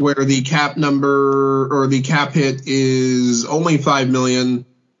where the cap number or the cap hit is only $5 million.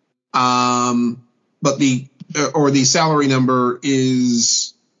 But the salary number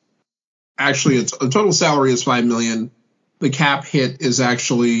is actually a total salary is $5 million. The cap hit is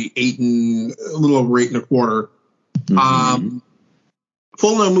actually a little over 8.25. Mm-hmm.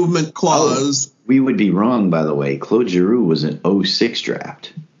 Full no movement clause. We would be wrong, by the way. Claude Giroux was an 06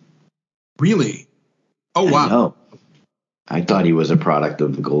 draft. Really? Oh, wow. No. I thought he was a product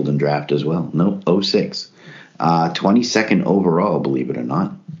of the Golden Draft as well. Nope, 06. 22nd overall, believe it or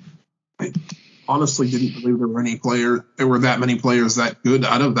not. I honestly didn't believe there were that many players that good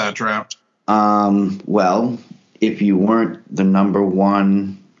out of that draft. Well, if you weren't the number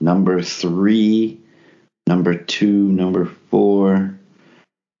 1, number 3, number 2, number 4.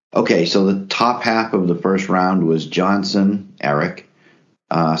 Okay, so the top half of the first round was Johnson, Eric,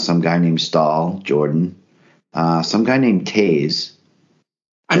 some guy named Stahl, Jordan, some guy named Taze.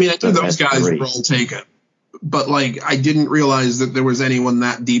 I mean, I knew those guys were all taken, but I didn't realize that there was anyone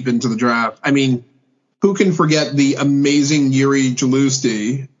that deep into the draft. I mean, who can forget the amazing Yuri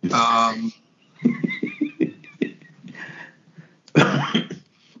Jalusti?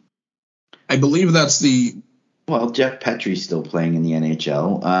 I believe that's the. Well, Jeff Petry's still playing in the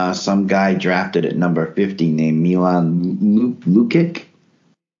NHL. Some guy drafted at number 50 named Milan Lukic.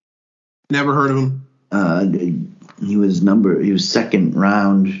 Never heard of him. He was second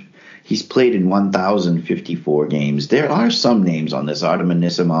round. He's played in 1,054 games. There are some names on this. Artem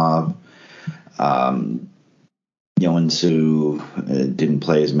Anisimov, Yoansu didn't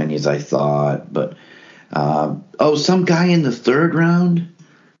play as many as I thought, but some guy in the third round.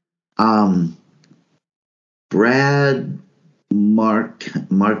 Brad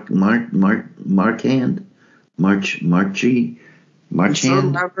Marchand.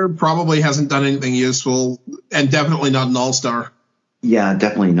 Probably hasn't done anything useful, and definitely not an all-star. Yeah,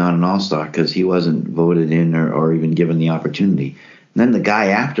 definitely not an all-star because he wasn't voted in or even given the opportunity. And then the guy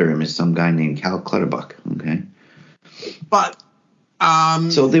after him is some guy named Cal Clutterbuck. Okay, but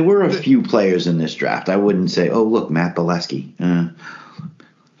so there were a few players in this draft. I wouldn't say, oh look, Matt Bolesky.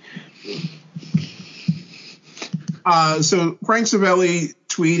 So Frank Savelli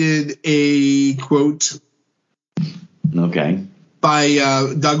tweeted a quote. Okay. By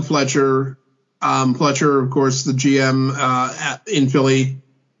Doug Fletcher. Fletcher, of course, the GM in Philly.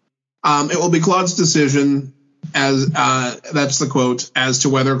 It will be Claude's decision, as that's the quote, as to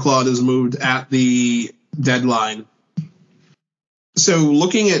whether Claude is moved at the deadline. So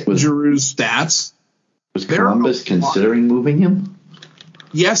looking at Giroux's stats. Was Columbus considering moving him?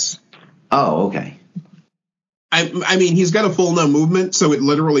 Yes. Oh, okay. I mean, he's got a full no movement, so it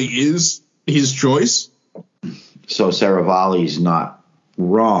literally is his choice. So Saravalli's not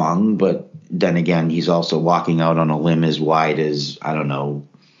wrong, but then again, he's also walking out on a limb as wide as,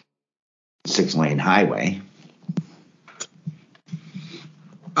 6-lane highway.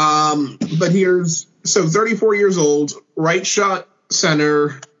 But 34 years old, right shot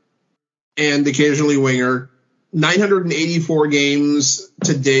center, and occasionally winger. 984 games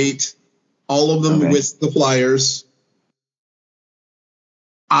to date, all of them with the Flyers.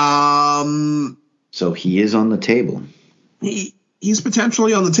 So he is on the table. He's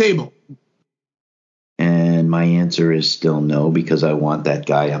potentially on the table. And my answer is still no, because I want that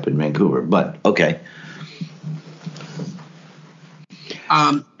guy up in Vancouver. But okay.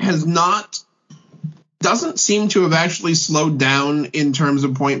 Doesn't seem to have actually slowed down in terms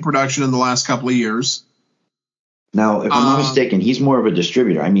of point production in the last couple of years. Now, if I'm not mistaken, he's more of a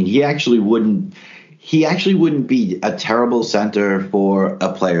distributor. I mean, he actually wouldn't be a terrible center for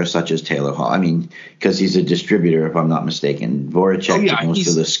a player such as Taylor Hall. I mean, because he's a distributor, if I'm not mistaken. Voracek did most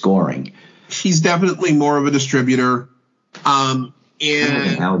of the scoring. He's definitely more of a distributor. And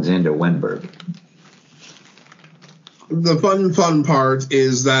Alexander Wenberg. The fun part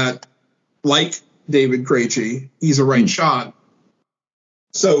is that, like David Krejci. He's a right shot.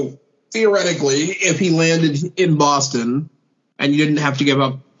 So theoretically, if he landed in Boston and you didn't have to give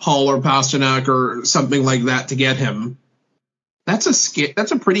up Hall or Pasternak or something like that to get him, that's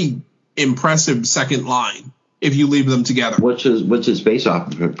a pretty impressive second line if you leave them together. What's his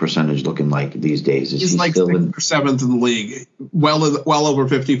face-off percentage looking like these days? He's like still 6th or 7th in the league, well over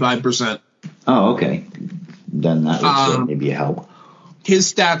 55%. Oh, okay. Then that would certainly be a help.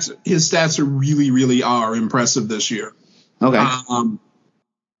 His stats are really are impressive this year. Okay.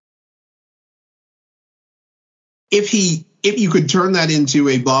 If you could turn that into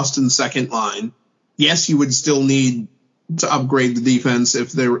a Boston second line, yes, you would still need to upgrade the defense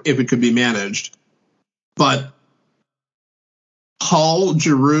if it could be managed. But Hall,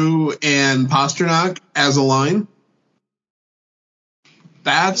 Giroux, and Pasternak as a line,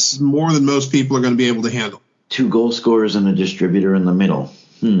 that's more than most people are going to be able to handle. 2 goal scorers and a distributor in the middle.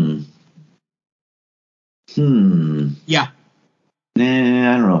 Yeah. I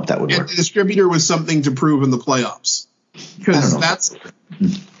don't know if that would work. And the distributor was something to prove in the playoffs. Because that's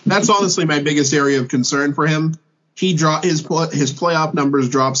honestly my biggest area of concern for him. His playoff numbers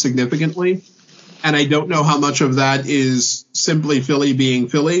dropped significantly, and I don't know how much of that is simply Philly being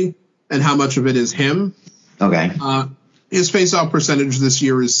Philly and how much of it is him. Okay. His faceoff percentage this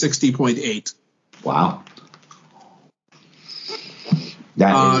year is 60.8. Wow.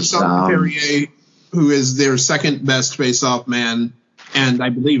 That is Perrier, who is their second best faceoff man, and I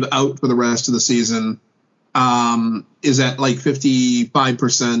believe out for the rest of the season, is at like 55%,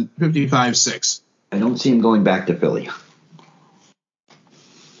 55.6. I don't see him going back to Philly.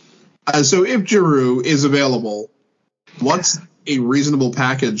 So if Giroux is available, what's a reasonable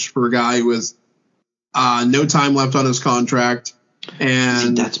package for a guy with no time left on his contract?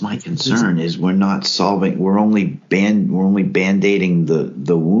 And see, that's my concern. Is we're only band-aiding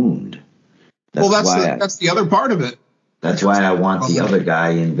the wound. That's the other part of it. That's why I want the other guy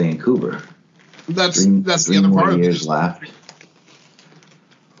in Vancouver. That's the other part of it. 3 years left.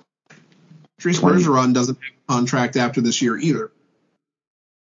 Dries Bergeron doesn't have a contract after this year either.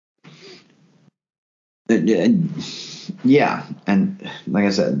 Yeah, and like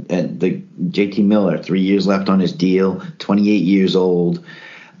I said, the JT Miller, 3 years left on his deal, 28 years old.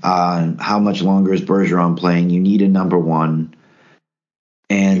 How much longer is Bergeron playing? You need a number one.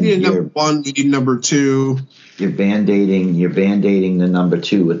 And you need a number one, you need number two. You're band-aiding the number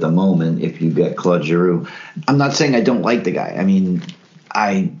two at the moment if you get Claude Giroux. I'm not saying I don't like the guy. I mean,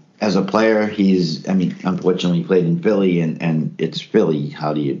 as a player, unfortunately he played in Philly and it's Philly.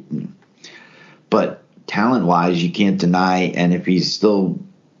 But talent-wise, you can't deny, and if he's still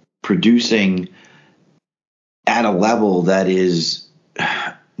producing at a level that is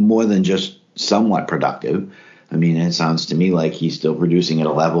more than just somewhat productive, I mean, it sounds to me like he's still producing at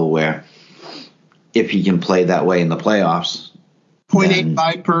a level where if he can play that way in the playoffs.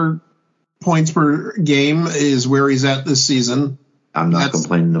 0.85 points per game is where he's at this season. I'm not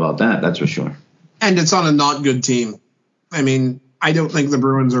complaining about that, that's for sure. And it's on a not good team. I mean, I don't think the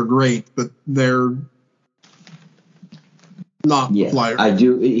Bruins are great, but they're not flyers. I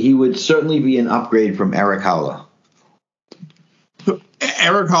do. He would certainly be an upgrade from Erik Haula.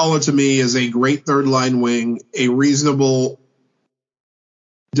 Erik Haula, to me, is a great third-line wing, a reasonable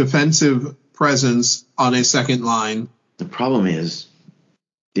defensive presence on a second line. The problem is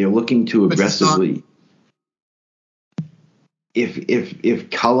they're looking to aggressively. If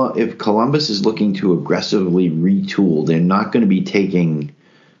Columbus is looking to aggressively retool, they're not going to be taking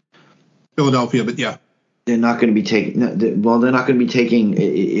Philadelphia, but yeah. They're not going to be taking. They're not going to be taking.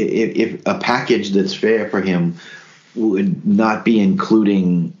 If a package that's fair for him would not be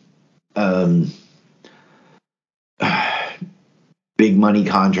including big money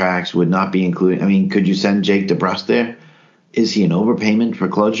contracts, would not be including. I mean, could you send Jake DeBrusk there? Is he an overpayment for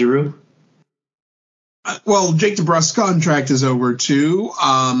Claude Giroux? Well, Jake DeBrusk's contract is over too.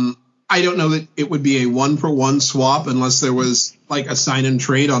 I don't know that it would be a 1-for-1 swap unless there was like a sign and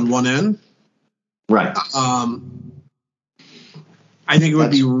trade on one end. Right. I think it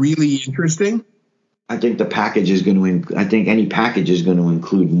would be really interesting. I think the package is going to. I think any package is going to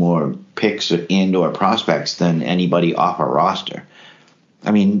include more picks and/or prospects than anybody off a roster.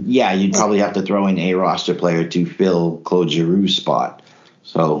 I mean, yeah, you'd probably have to throw in a roster player to fill Claude Giroux's spot.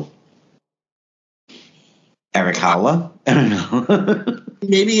 So, Erik Haula? I don't know.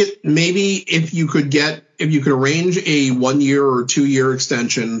 maybe if you could arrange a 1-year or 2-year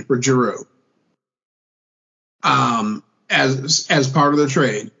extension for Giroux, as part of the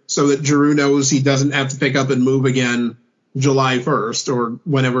trade, so that Giroux knows he doesn't have to pick up and move again July 1st or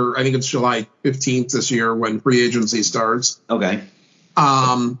whenever. I think it's July 15th this year when free agency starts. Okay.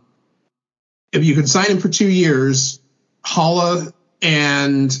 if you could sign him for 2 years, Holla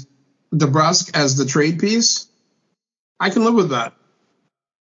and DeBrusque as the trade piece, I can live with that.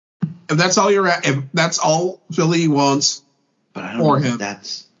 If that's all if that's all Philly wants for him,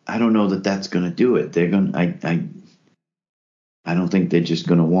 I don't know that that's going to do it. They're going. I don't think they're just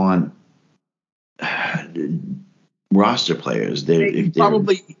going to want roster players. You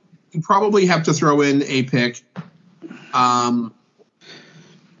probably have to throw in a pick.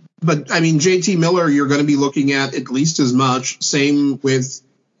 But I mean, JT Miller, you're going to be looking at least as much. Same with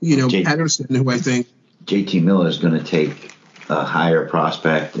Pedersen, who I think JT Miller is going to take a higher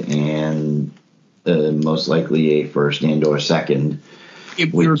prospect and most likely a first and or second.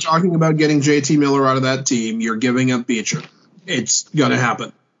 If you're talking about getting JT Miller out of that team, you're giving up Beecher. It's going to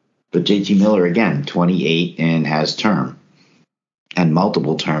happen. But JT Miller, again, 28 and has term. And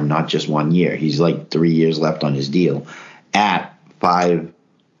multiple term, not just 1 year. He's like 3 years left on his deal at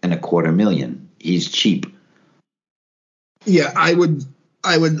 $5.25 million. He's cheap. Yeah, I would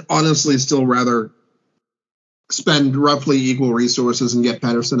honestly still rather spend roughly equal resources and get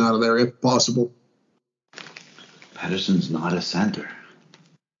Pedersen out of there if possible. Pedersen's not a center.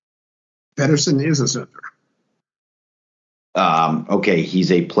 Pedersen is a center. Okay,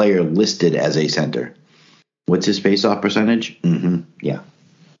 he's a player listed as a center. What's his face-off percentage? Yeah.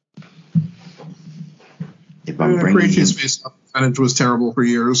 If I'm bringing his face-off percentage was terrible for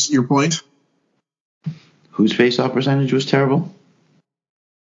years. Your point? Whose face-off percentage was terrible?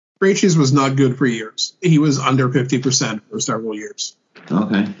 Krejci's was not good for years. He was under 50% for several years.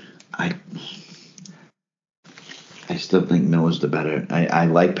 Okay. I still think Miller's the better. I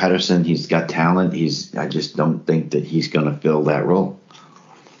like Pedersen. He's got talent. I just don't think that he's going to fill that role.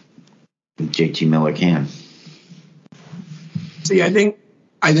 JT Miller can. See, I think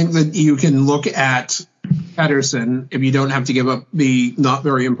that you can look at Pedersen if you don't have to give up the not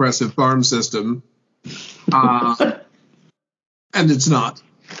very impressive farm system. And it's not.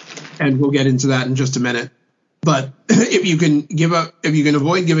 And we'll get into that in just a minute. But if you can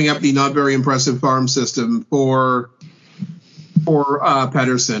avoid giving up the not very impressive farm system for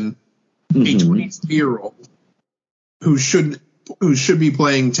Pedersen, a 23-year-old who should be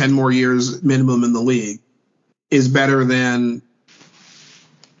playing 10 more years minimum in the league, is better than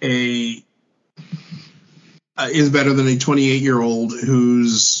a 28-year-old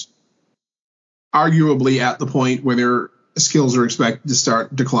who's arguably at the point where their skills are expected to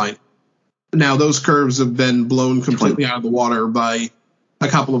start declining. Now, those curves have been blown completely out of the water by a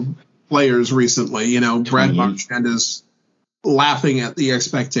couple of players recently. Brad Marchand is laughing at the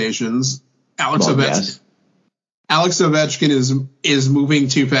expectations. Alex Ovechkin is moving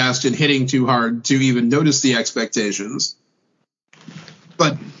too fast and hitting too hard to even notice the expectations.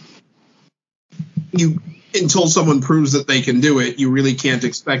 But until someone proves that they can do it, you really can't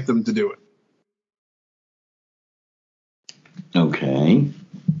expect them to do it. Okay.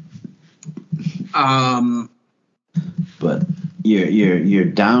 But you're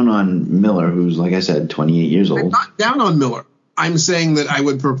down on Miller, who's, like I said, 28 years old. I'm not down on Miller. I'm saying that I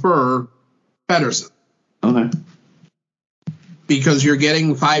would prefer Pedersen. Okay. Because you're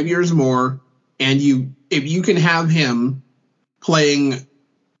getting 5 years more, and if you can have him playing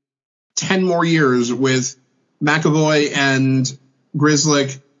 10 more years with McAvoy and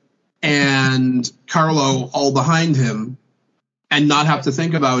Grzelcyk and Carlo all behind him, and not have to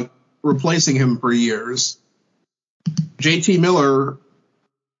think about replacing him for years. JT Miller,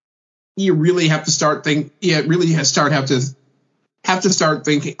 you really have to start thinking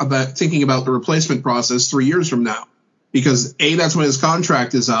about the replacement process 3 years from now, because A, that's when his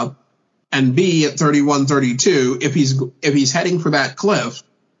contract is up, and B, at 31, 32, if he's heading for that cliff,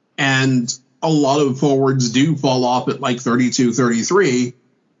 and a lot of forwards do fall off at like 32, 33,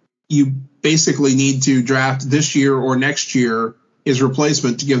 you basically need to draft this year or next year his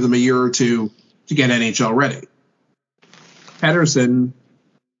replacement to give them a year or two to get NHL ready. Pedersen,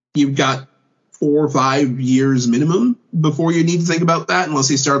 you've got 4 or 5 years minimum before you need to think about that, unless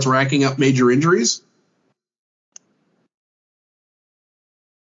he starts racking up major injuries.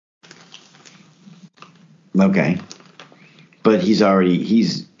 Okay. But he's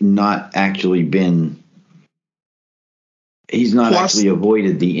not actually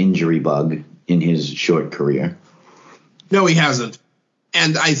avoided the injury bug in his short career. No, he hasn't.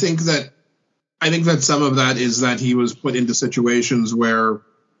 And I think that some of that is that he was put into situations where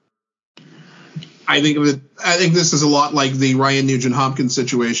I think this is a lot like the Ryan Nugent-Hopkins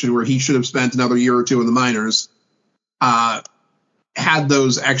situation, where he should have spent another year or two in the minors, had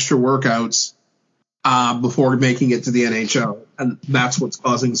those extra workouts before making it to the NHL. And that's what's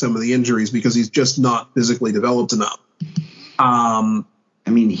causing some of the injuries, because he's just not physically developed enough. I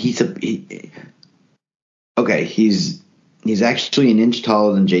mean, he's actually an inch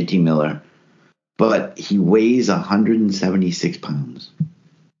taller than JT Miller, but he weighs 176 pounds.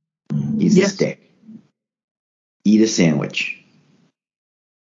 He's a stick. Eat a sandwich.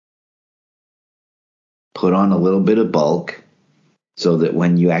 Put on a little bit of bulk so that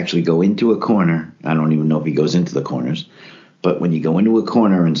when you actually go into a corner, I don't even know if he goes into the corners, but when you go into a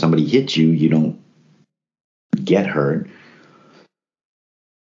corner and somebody hits you, you don't get hurt.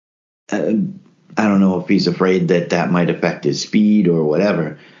 I don't know if he's afraid that might affect his speed or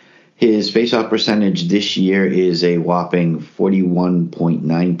whatever. His faceoff percentage this year is a whopping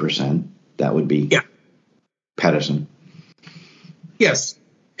 41.9%. That would be Pettersson. Yes,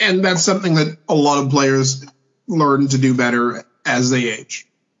 and that's something that a lot of players learn to do better as they age.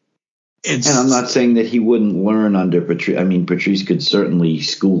 And I'm not saying that he wouldn't learn under Patrice. I mean, Patrice could certainly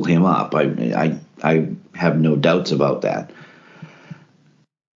school him up. I have no doubts about that.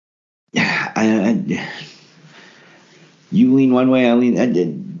 You lean one way, I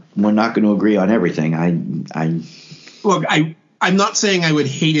lean. We're not going to agree on everything. Look. I'm not saying I would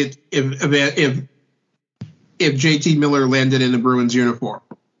hate it if JT Miller landed in a Bruins uniform,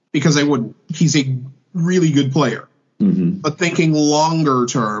 because I wouldn't. He's a really good player. Mm-hmm. But thinking longer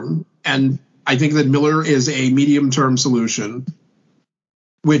term, and I think that Miller is a medium term solution,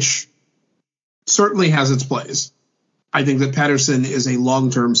 which certainly has its place. I think that Pettersson is a long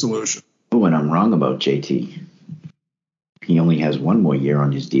term solution. Oh, and I'm wrong about JT. He only has one more year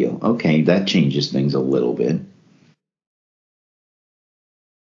on his deal. Okay, that changes things a little bit.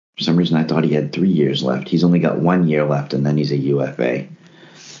 For some reason, I thought he had 3 years left. He's only got 1 year left, and then he's a UFA.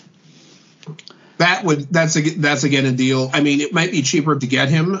 That's again a deal. I mean, it might be cheaper to get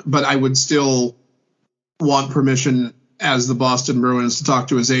him, but I would still want permission as the Boston Bruins to talk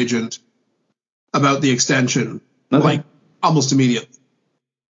to his agent about the extension, like almost immediately,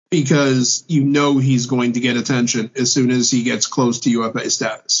 because he's going to get attention as soon as he gets close to UFA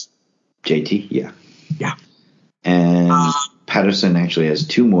status. JT, yeah. And Pettersson actually has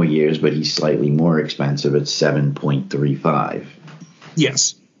 2 more years, but he's slightly more expensive at 7.35.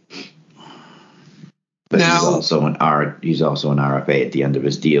 Yes. But now, he's also an RFA at the end of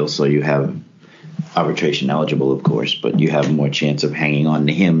his deal, so you have arbitration eligible, of course, but you have more chance of hanging on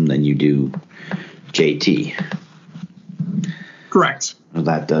to him than you do JT. Correct. Well,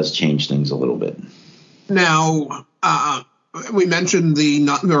 that does change things a little bit. Now, we mentioned the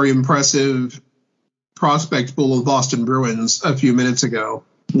not very impressive prospect pool of Boston Bruins a few minutes ago.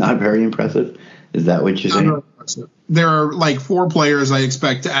 Not very impressive? Is that what you're saying? There are like 4 players I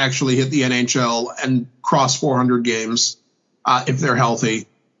expect to actually hit the NHL and cross 400 games if they're healthy.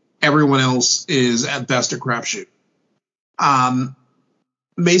 Everyone else is at best a crapshoot.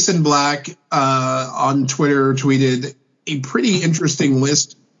 Mason Black on Twitter tweeted a pretty interesting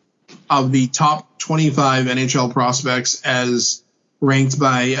list of the top 25 NHL prospects as ranked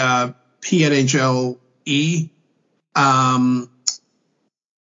by PNHLE.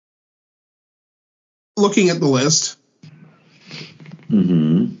 Looking at the list,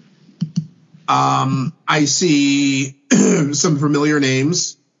 I see some familiar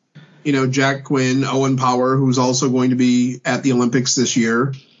names. Jack Quinn, Owen Power, who's also going to be at the Olympics this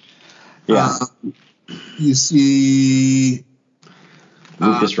year. Yeah. You see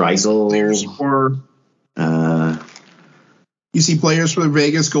Lucas Reichel. You see players for the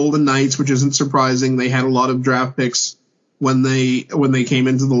Vegas Golden Knights, which isn't surprising. They had a lot of draft picks when they came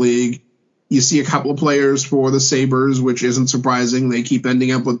into the league. You see a couple of players for the Sabres, which isn't surprising. They keep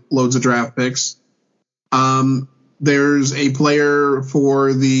ending up with loads of draft picks. There's a player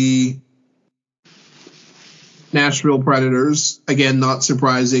for the Nashville Predators. Again, not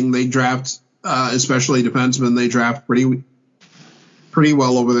surprising. They draft, especially defensemen, they draft pretty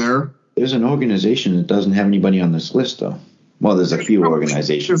well over there. There's an organization that doesn't have anybody on this list, though. Well, there's a few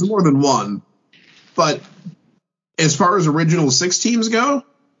organizations. There's more than one. But as far as original 6 teams go,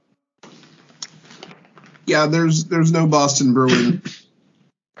 yeah, there's no Boston Bruin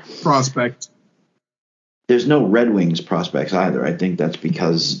prospect. There's no Red Wings prospects either. I think that's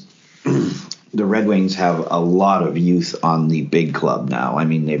because the Red Wings have a lot of youth on the big club now. I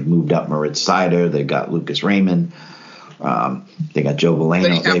mean, they've moved up Moritz Seider. They've got Lucas Raymond. They got Joe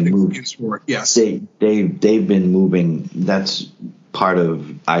Veleno. They moved for it. Yes, they've been moving. That's part of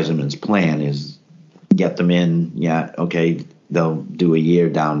Yzerman's plan is get them in. Yeah, okay. They'll do a year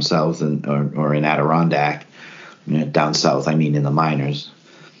down south or in Adirondack. Down south, I mean in the minors,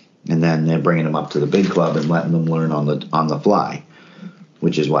 and then they're bringing them up to the big club and letting them learn on the fly,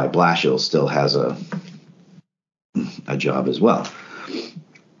 which is why Blashill still has a job as well.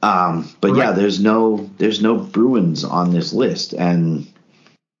 But right. Yeah, there's no Bruins on this list, and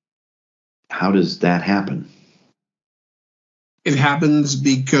how does that happen? It happens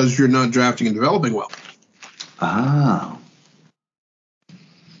because you're not drafting and developing well. Oh.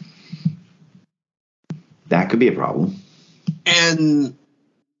 That could be a problem. And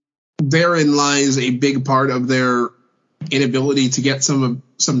therein lies a big part of their inability to get some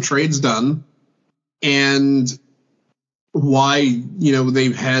trades done, and why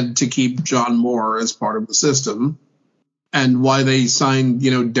they've had to keep John Moore as part of the system, and why they signed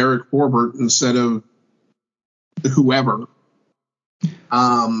Derek Forbort instead of whoever. Who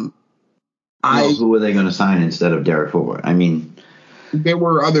are they going to sign instead of Derek Forbort? I mean, there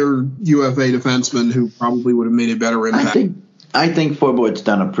were other UFA defensemen who probably would have made a better impact. I think Forbort's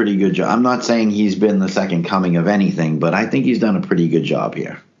done a pretty good job. I'm not saying he's been the second coming of anything, but I think he's done a pretty good job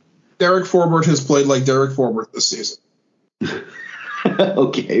here. Derek Forbort has played like Derek Forbort this season.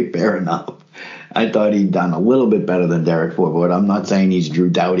 Okay, fair enough. I thought he'd done a little bit better than Derek Forbort. I'm not saying he's Drew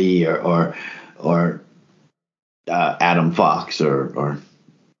Doughty or Adam Fox or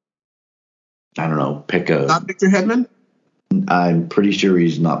I don't know, pick a... Not Victor Hedman? I'm pretty sure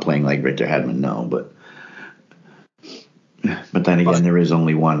he's not playing like Victor Hedman, no, but then again, there is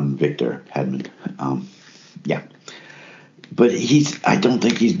only one Victor Hedman. Yeah. But I don't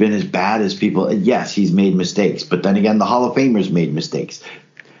think he's been as bad as people. Yes, he's made mistakes, but then again, the Hall of Famers made mistakes.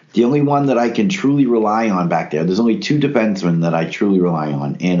 The only one that I can truly rely on back there's only two defensemen that I truly rely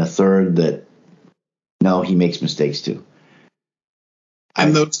on, and a third that, no, he makes mistakes too.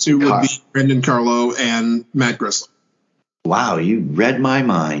 And those two would be Brandon Carlo and Matt Grissel. Wow, you read my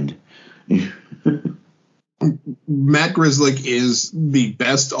mind. Matt Grzelcyk is the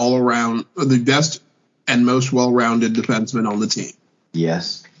best all-around, the best and most well-rounded defenseman on the team.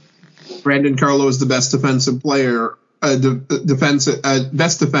 Yes. Brandon Carlo is the best defensive player,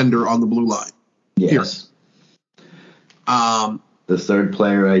 best defender on the blue line. Yes. The third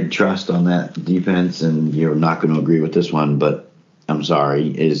player I trust on that defense, and you're not going to agree with this one, but I'm sorry,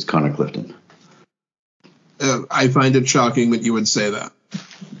 is Connor Clifton. I find it shocking that you would say that.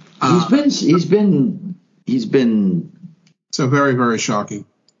 He's been so very, very shocking.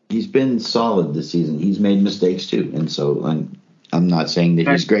 He's been solid this season. He's made mistakes too, and so I'm not saying that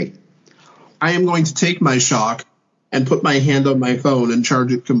he's great. I am going to take my shock and put my hand on my phone and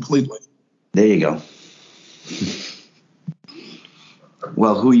charge it completely. There you go.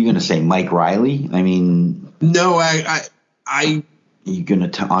 Well, who are you going to say? Mike Riley? I mean, no, I you're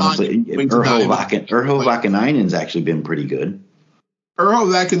going to honestly, Urho Vakanainen's actually been pretty good. Urho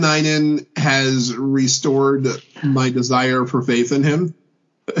Vakanainen has restored my desire for faith in him.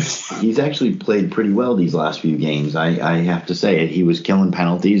 He's actually played pretty well these last few games. I have to say it. He was killing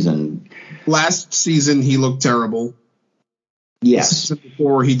penalties, and last season he looked terrible. Yes. The season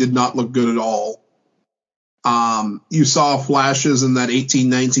before he did not look good at all. You saw flashes in that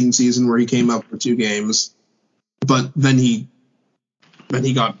 18-19 season where he came up for 2 games, but then he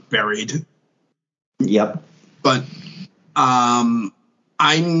got buried. Yep. But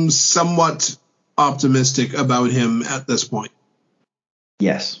I'm somewhat optimistic about him at this point.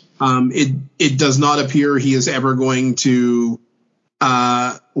 Yes. It does not appear he is ever going to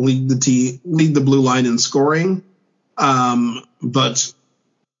lead the blue line in scoring, but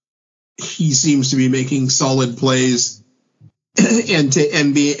he seems to be making solid plays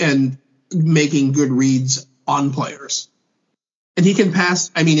and making good reads on players. And he can pass.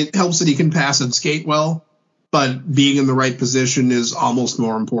 I mean, it helps that he can pass and skate well, but being in the right position is almost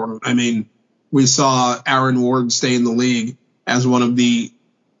more important. I mean, we saw Aaron Ward stay in the league as one of the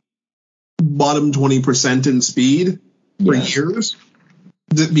bottom 20% in speed for years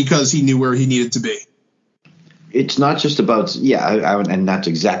because he knew where he needed to be. It's not just about, and that's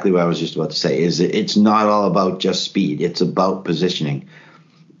exactly what I was just about to say, is it's not all about just speed. It's about positioning.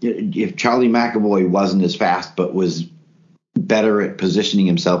 If Charlie McAvoy wasn't as fast but was better at positioning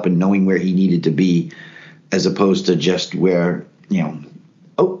himself and knowing where he needed to be, as opposed to just where,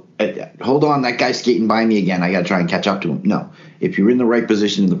 hold on, that guy's skating by me again, I got to try and catch up to him. No. If you're in the right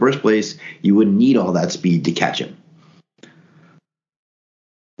position in the first place, you wouldn't need all that speed to catch him.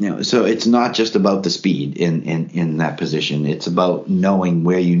 So it's not just about the speed in that position. It's about knowing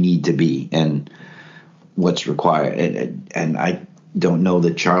where you need to be and what's required. And I don't know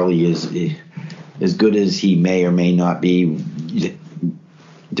that Charlie is as good as he may or may not be,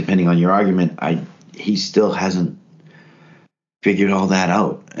 depending on your argument. He still hasn't figured all that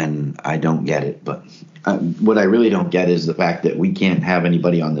out, and I don't get it. But what I really don't get is the fact that we can't have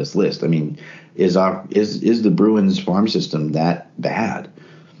anybody on this list. I mean, is the Bruins farm system that bad?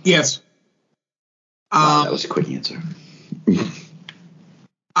 Yes. Wow, that was a quick answer.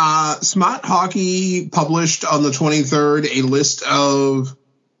 Smart Hockey published on the 23rd a list of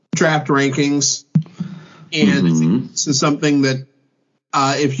draft rankings, and I think this is something that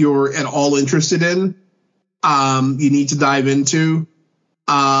if you're at all interested in, you need to dive into.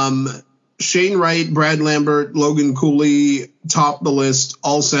 Shane Wright, Brad Lambert, Logan Cooley top the list,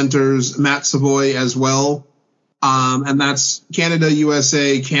 all centers, Matt Savoy as well. And that's Canada,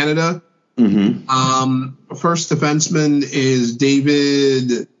 USA, Canada. First defenseman is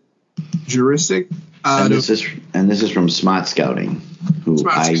David Jurisic. And this is from Smart Scouting, who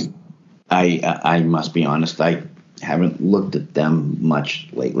I must be honest, I haven't looked at them much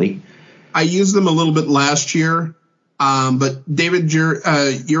lately. I used them a little bit last year, but David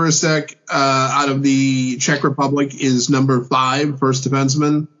Jurisic out of the Czech Republic is number 5, first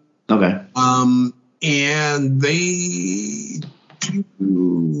defenseman. Okay. And they do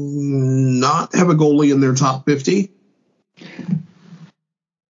not have a goalie in their top 50.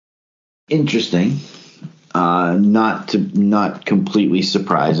 Interesting. Not completely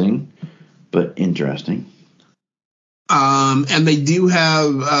surprising, but interesting. And they do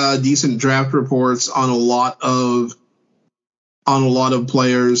have decent draft reports on a lot of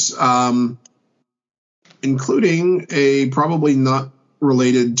players, including a probably not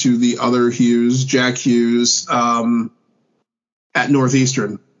related to the other Hughes, Jack Hughes, at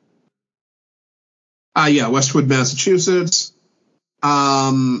Northeastern. Westwood, Massachusetts.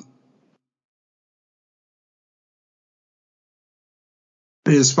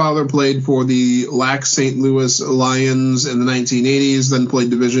 His father played for the Lac St. Louis Lions in the 1980s, then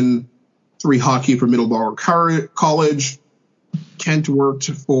played Division III hockey for Middleborough College. Kent worked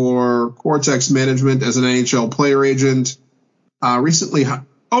for Cortex Management as an NHL player agent. Recently,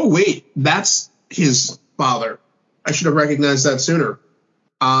 that's his father. I should have recognized that sooner.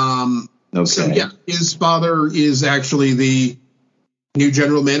 Okay. So, his father is actually the new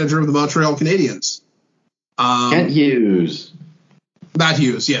general manager of the Montreal Canadiens. Kent Hughes. Matt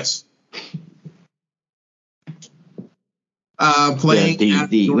Hughes, yes. Playing wait a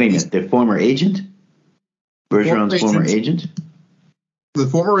minute, the former agent? Bergeron's former agent? The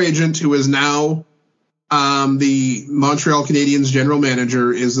former agent who is now the Montreal Canadiens general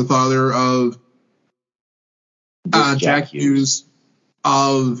manager is the father of Jack Hughes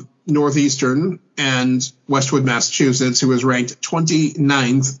of Northeastern and Westwood, Massachusetts, who was ranked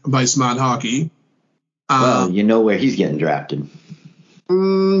 29th by Smart Hockey. Well, you know where he's getting drafted.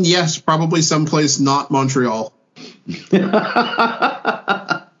 Yes, probably someplace not Montreal. No,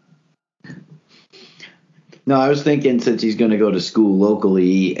 I was thinking since he's going to go to school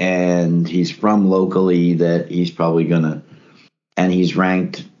locally and he's from locally that he's probably going to, and he's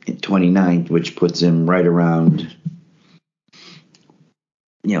ranked 29th, which puts him right around,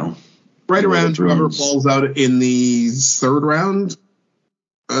 right around whoever falls out in the third round.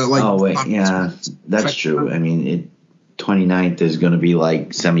 That's true. I mean, 29th is going to be like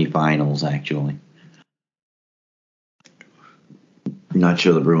semifinals, actually. Not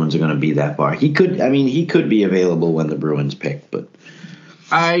sure the Bruins are going to be that far. He could be available when the Bruins pick, but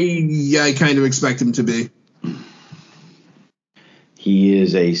I kind of expect him to be. He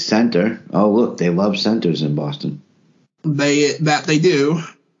is a center. Oh, look, they love centers in Boston. They do.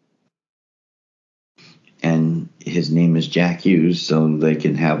 And his name is Jack Hughes, so they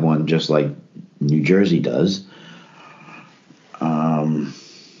can have one just like New Jersey does.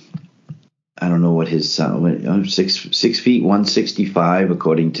 I don't know what his 6 feet 165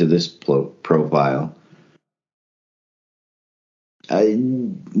 according to this profile.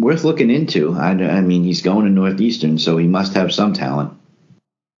 Worth looking into. I mean, he's going to Northeastern, so he must have some talent.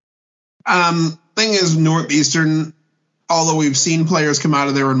 Thing is, Northeastern, although we've seen players come out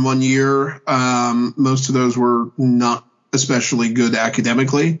of there in 1 year, most of those were not especially good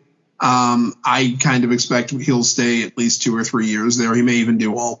academically. I kind of expect he'll stay at least 2 or 3 years there. He may even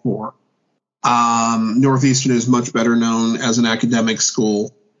do all 4. Northeastern is much better known as an academic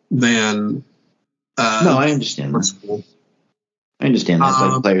school than. No, I understand that. School. I understand that.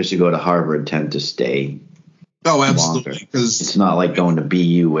 Like players who go to Harvard tend to stay. Oh, absolutely. Because it's not like going to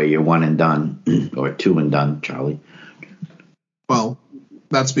BU where you're 1 and done or 2 and done, Charlie. Well,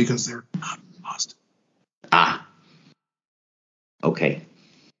 that's because they're not in Boston. Okay.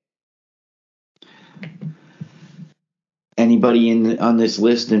 Anybody on this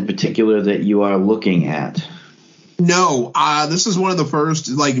list in particular that you are looking at? No, this is one of the first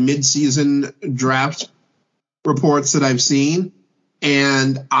mid-season draft reports that I've seen,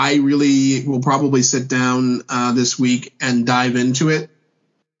 and I really will probably sit down this week and dive into it. A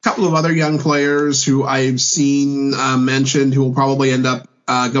couple of other young players who I've seen mentioned who will probably end up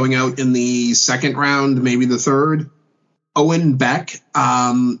going out in the second round, maybe the third. Owen Beck,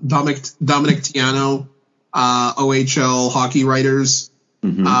 Dominic Tiano, OHL hockey writers.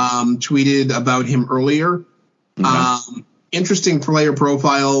 tweeted about him earlier. Interesting player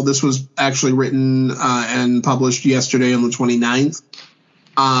profile. This was actually written and published yesterday on the 29th.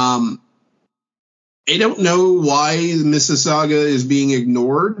 I don't know why Mississauga is being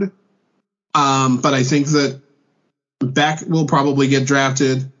ignored, but I think that Beck will probably get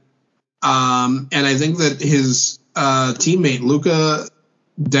drafted. And I think that his teammate, Luca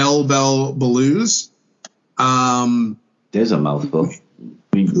Del Bel Belouz, there's a mouthful.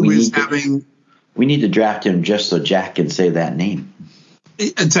 We need to draft him just so Jack can say that name.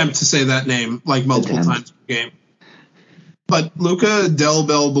 Attempt to say that name like multiple times per game. But Luca Del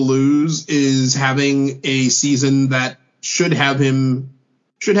Bel Belouz is having a season that should have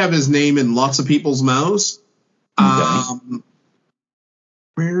his name in lots of people's mouths. Okay.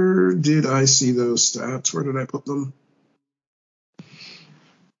 Where did I see those stats? Where did I put them?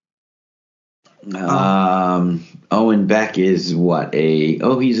 Owen Beck is what?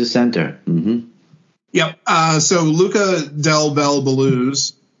 He's a center. Mm-hmm. Yep. So Luca Del Bel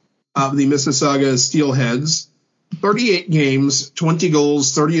Belouz of the Mississauga Steelheads, 38 games, 20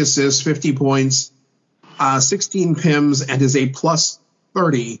 goals, 30 assists, 50 points, 16 PIMs, and is a plus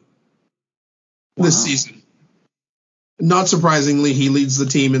 30 this season. Not surprisingly, he leads the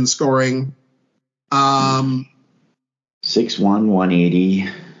team in scoring. 6'1", 180.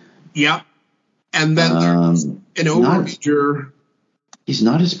 Yep. And then there's an overager. He's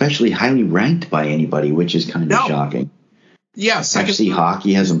not especially highly ranked by anybody, which is kind of shocking. Yes. FC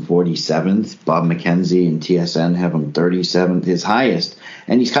Hockey has him 47th. Bob McKenzie and TSN have him 37th, his highest.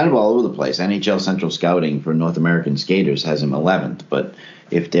 And he's kind of all over the place. NHL Central Scouting for North American skaters has him 11th. But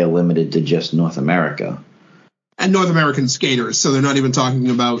if they're limited to just North America. And North American skaters, so they're not even talking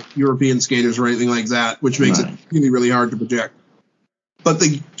about European skaters or anything like that, which makes it really, really hard to project. But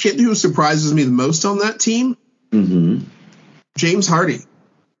the kid who surprises me the most on that team, James Hardy.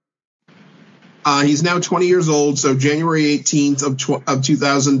 He's now 20 years old, so January 18th of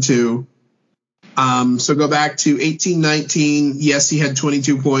 2002. So go back to 18-19. Yes, he had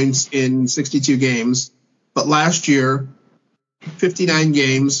 22 points in 62 games. But last year, 59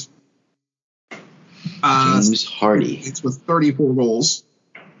 games. James Hardy. It's with 34 goals.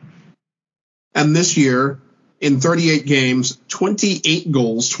 And this year, in 38 games, 28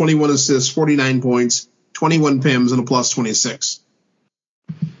 goals, 21 assists, 49 points, 21 PIMs, and a plus 26.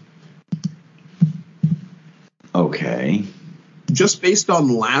 Okay. Just based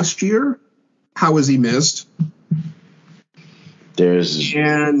on last year, how has he missed?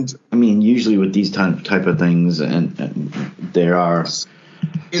 Usually with these type of things, and there are.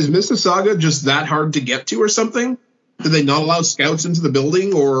 Is Mississauga just that hard to get to or something? Did they not allow scouts into the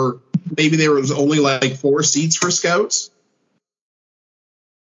building, or maybe there was only like 4 seats for scouts?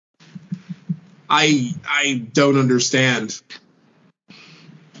 I don't understand.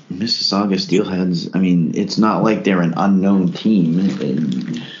 Mississauga Steelheads, it's not like they're an unknown team.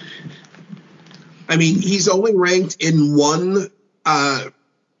 He's only ranked in one,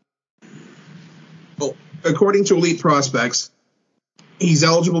 according to Elite Prospects, he's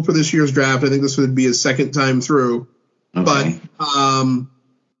eligible for this year's draft. I think this would be his second time through. Okay.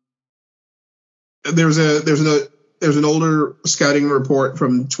 But there's an older scouting report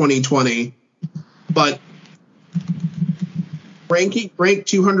from 2020, but ranked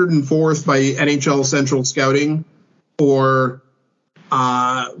 204th by NHL Central Scouting for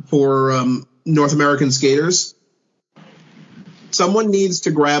North American skaters. Someone needs to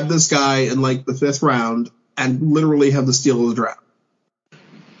grab this guy in like the 5th round and literally have the steal of the draft.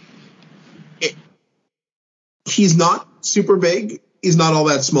 He's not super big. He's not all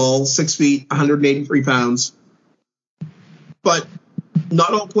that small, 6 feet, 183 pounds. But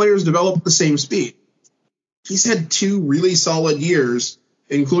not all players develop the same speed. He's had 2 really solid years,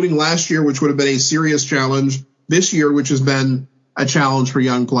 including last year, which would have been a serious challenge. This year, which has been a challenge for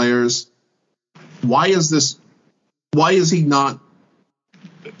young players. Why is he not?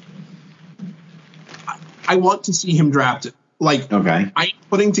 I want to see him drafted. I'm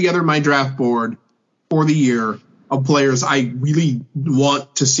putting together my draft board for the year of players I really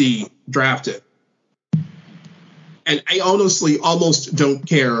want to see drafted. And I honestly almost don't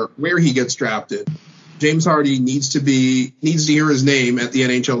care where he gets drafted. James Hardy needs to hear his name at the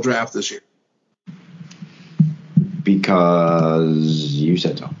NHL draft this year. Because you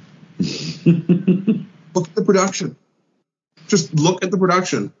said so. Look at the production. Just look at the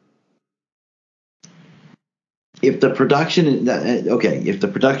production. If the production is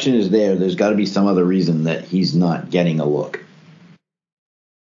there, there's got to be some other reason that he's not getting a look.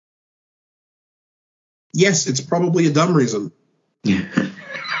 Yes, it's probably a dumb reason.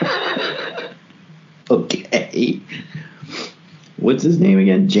 Okay. What's his name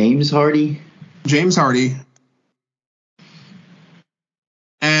again? James Hardy? James Hardy.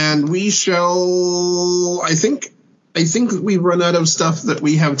 And we shall, I think we've run out of stuff that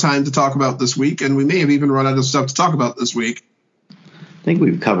we have time to talk about this week, and we may have even run out of stuff to talk about this week. I think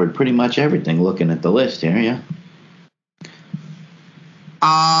we've covered pretty much everything looking at the list here, yeah.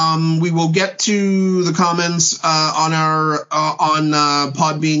 We will get to the comments on our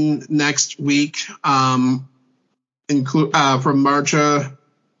Podbean next week. From Marcha,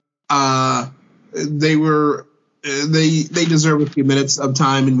 they deserve a few minutes of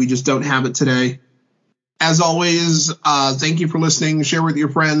time, and we just don't have it today. As always, thank you for listening. Share with your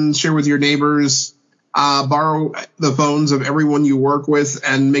friends, share with your neighbors. Borrow the phones of everyone you work with,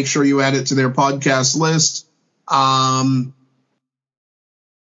 and make sure you add it to their podcast list.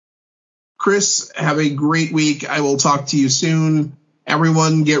 Chris, have a great week. I will talk to you soon.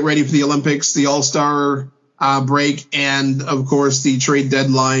 Everyone, get ready for the Olympics, the All-Star break, and, of course, the trade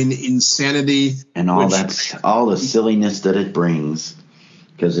deadline insanity. And all the silliness that it brings,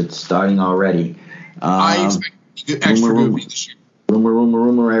 because it's starting already. I expect extra goofy this year.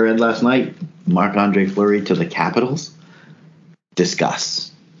 Rumor I read last night. Marc-Andre Fleury to the Capitals.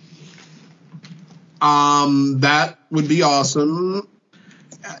 Discuss. That would be awesome.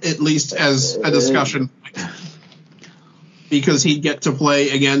 At least as a discussion, because he'd get to play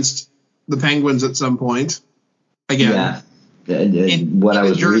against the Penguins at some point again. Yeah, what I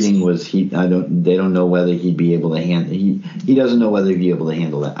was reading was they don't know whether he'd be able to handle. He doesn't know whether he'd be able to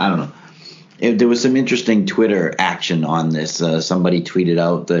handle that. I don't know. There was some interesting Twitter action on this. Somebody tweeted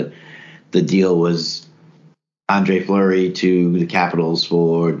out that the deal was Andre Fleury to the Capitals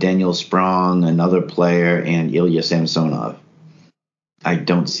for Daniel Sprong, another player, and Ilya Samsonov. I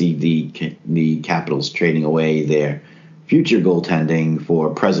don't see the Capitals trading away their future goaltending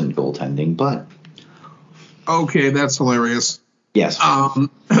for present goaltending, but okay, that's hilarious. Yes.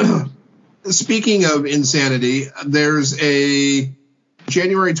 Speaking of insanity, there's a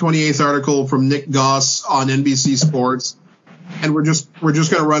January 28th article from Nick Goss on NBC Sports, and we're just going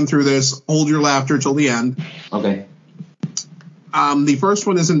to run through this. Hold your laughter till the end. Okay. The first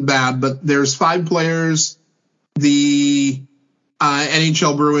one isn't bad, but there's 5 players the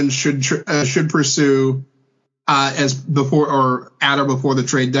NHL Bruins should pursue as before or at or before the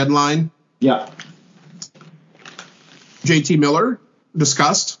trade deadline. Yeah. JT Miller,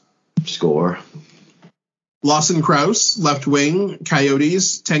 discussed. Score. Lawson Krause, left wing,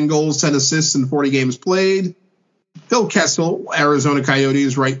 Coyotes, 10 goals, 10 assists in 40 games played. Phil Kessel, Arizona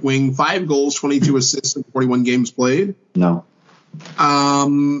Coyotes, right wing, 5 goals, 22 assists in 41 games played. No.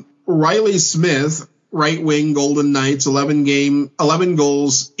 Riley Smith, right wing, Golden Knights, 11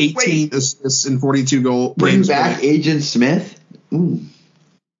 goals, 18 assists in 42 games. Bring back Agent Smith. Ooh.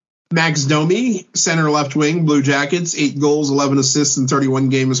 Max Domi, center left wing, Blue Jackets, 8 goals, 11 assists in 31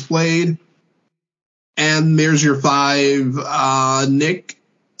 games played. And there's your 5, Nick.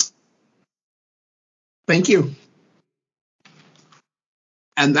 Thank you.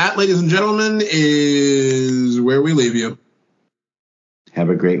 And that, ladies and gentlemen, is where we leave you. Have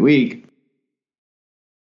a great week.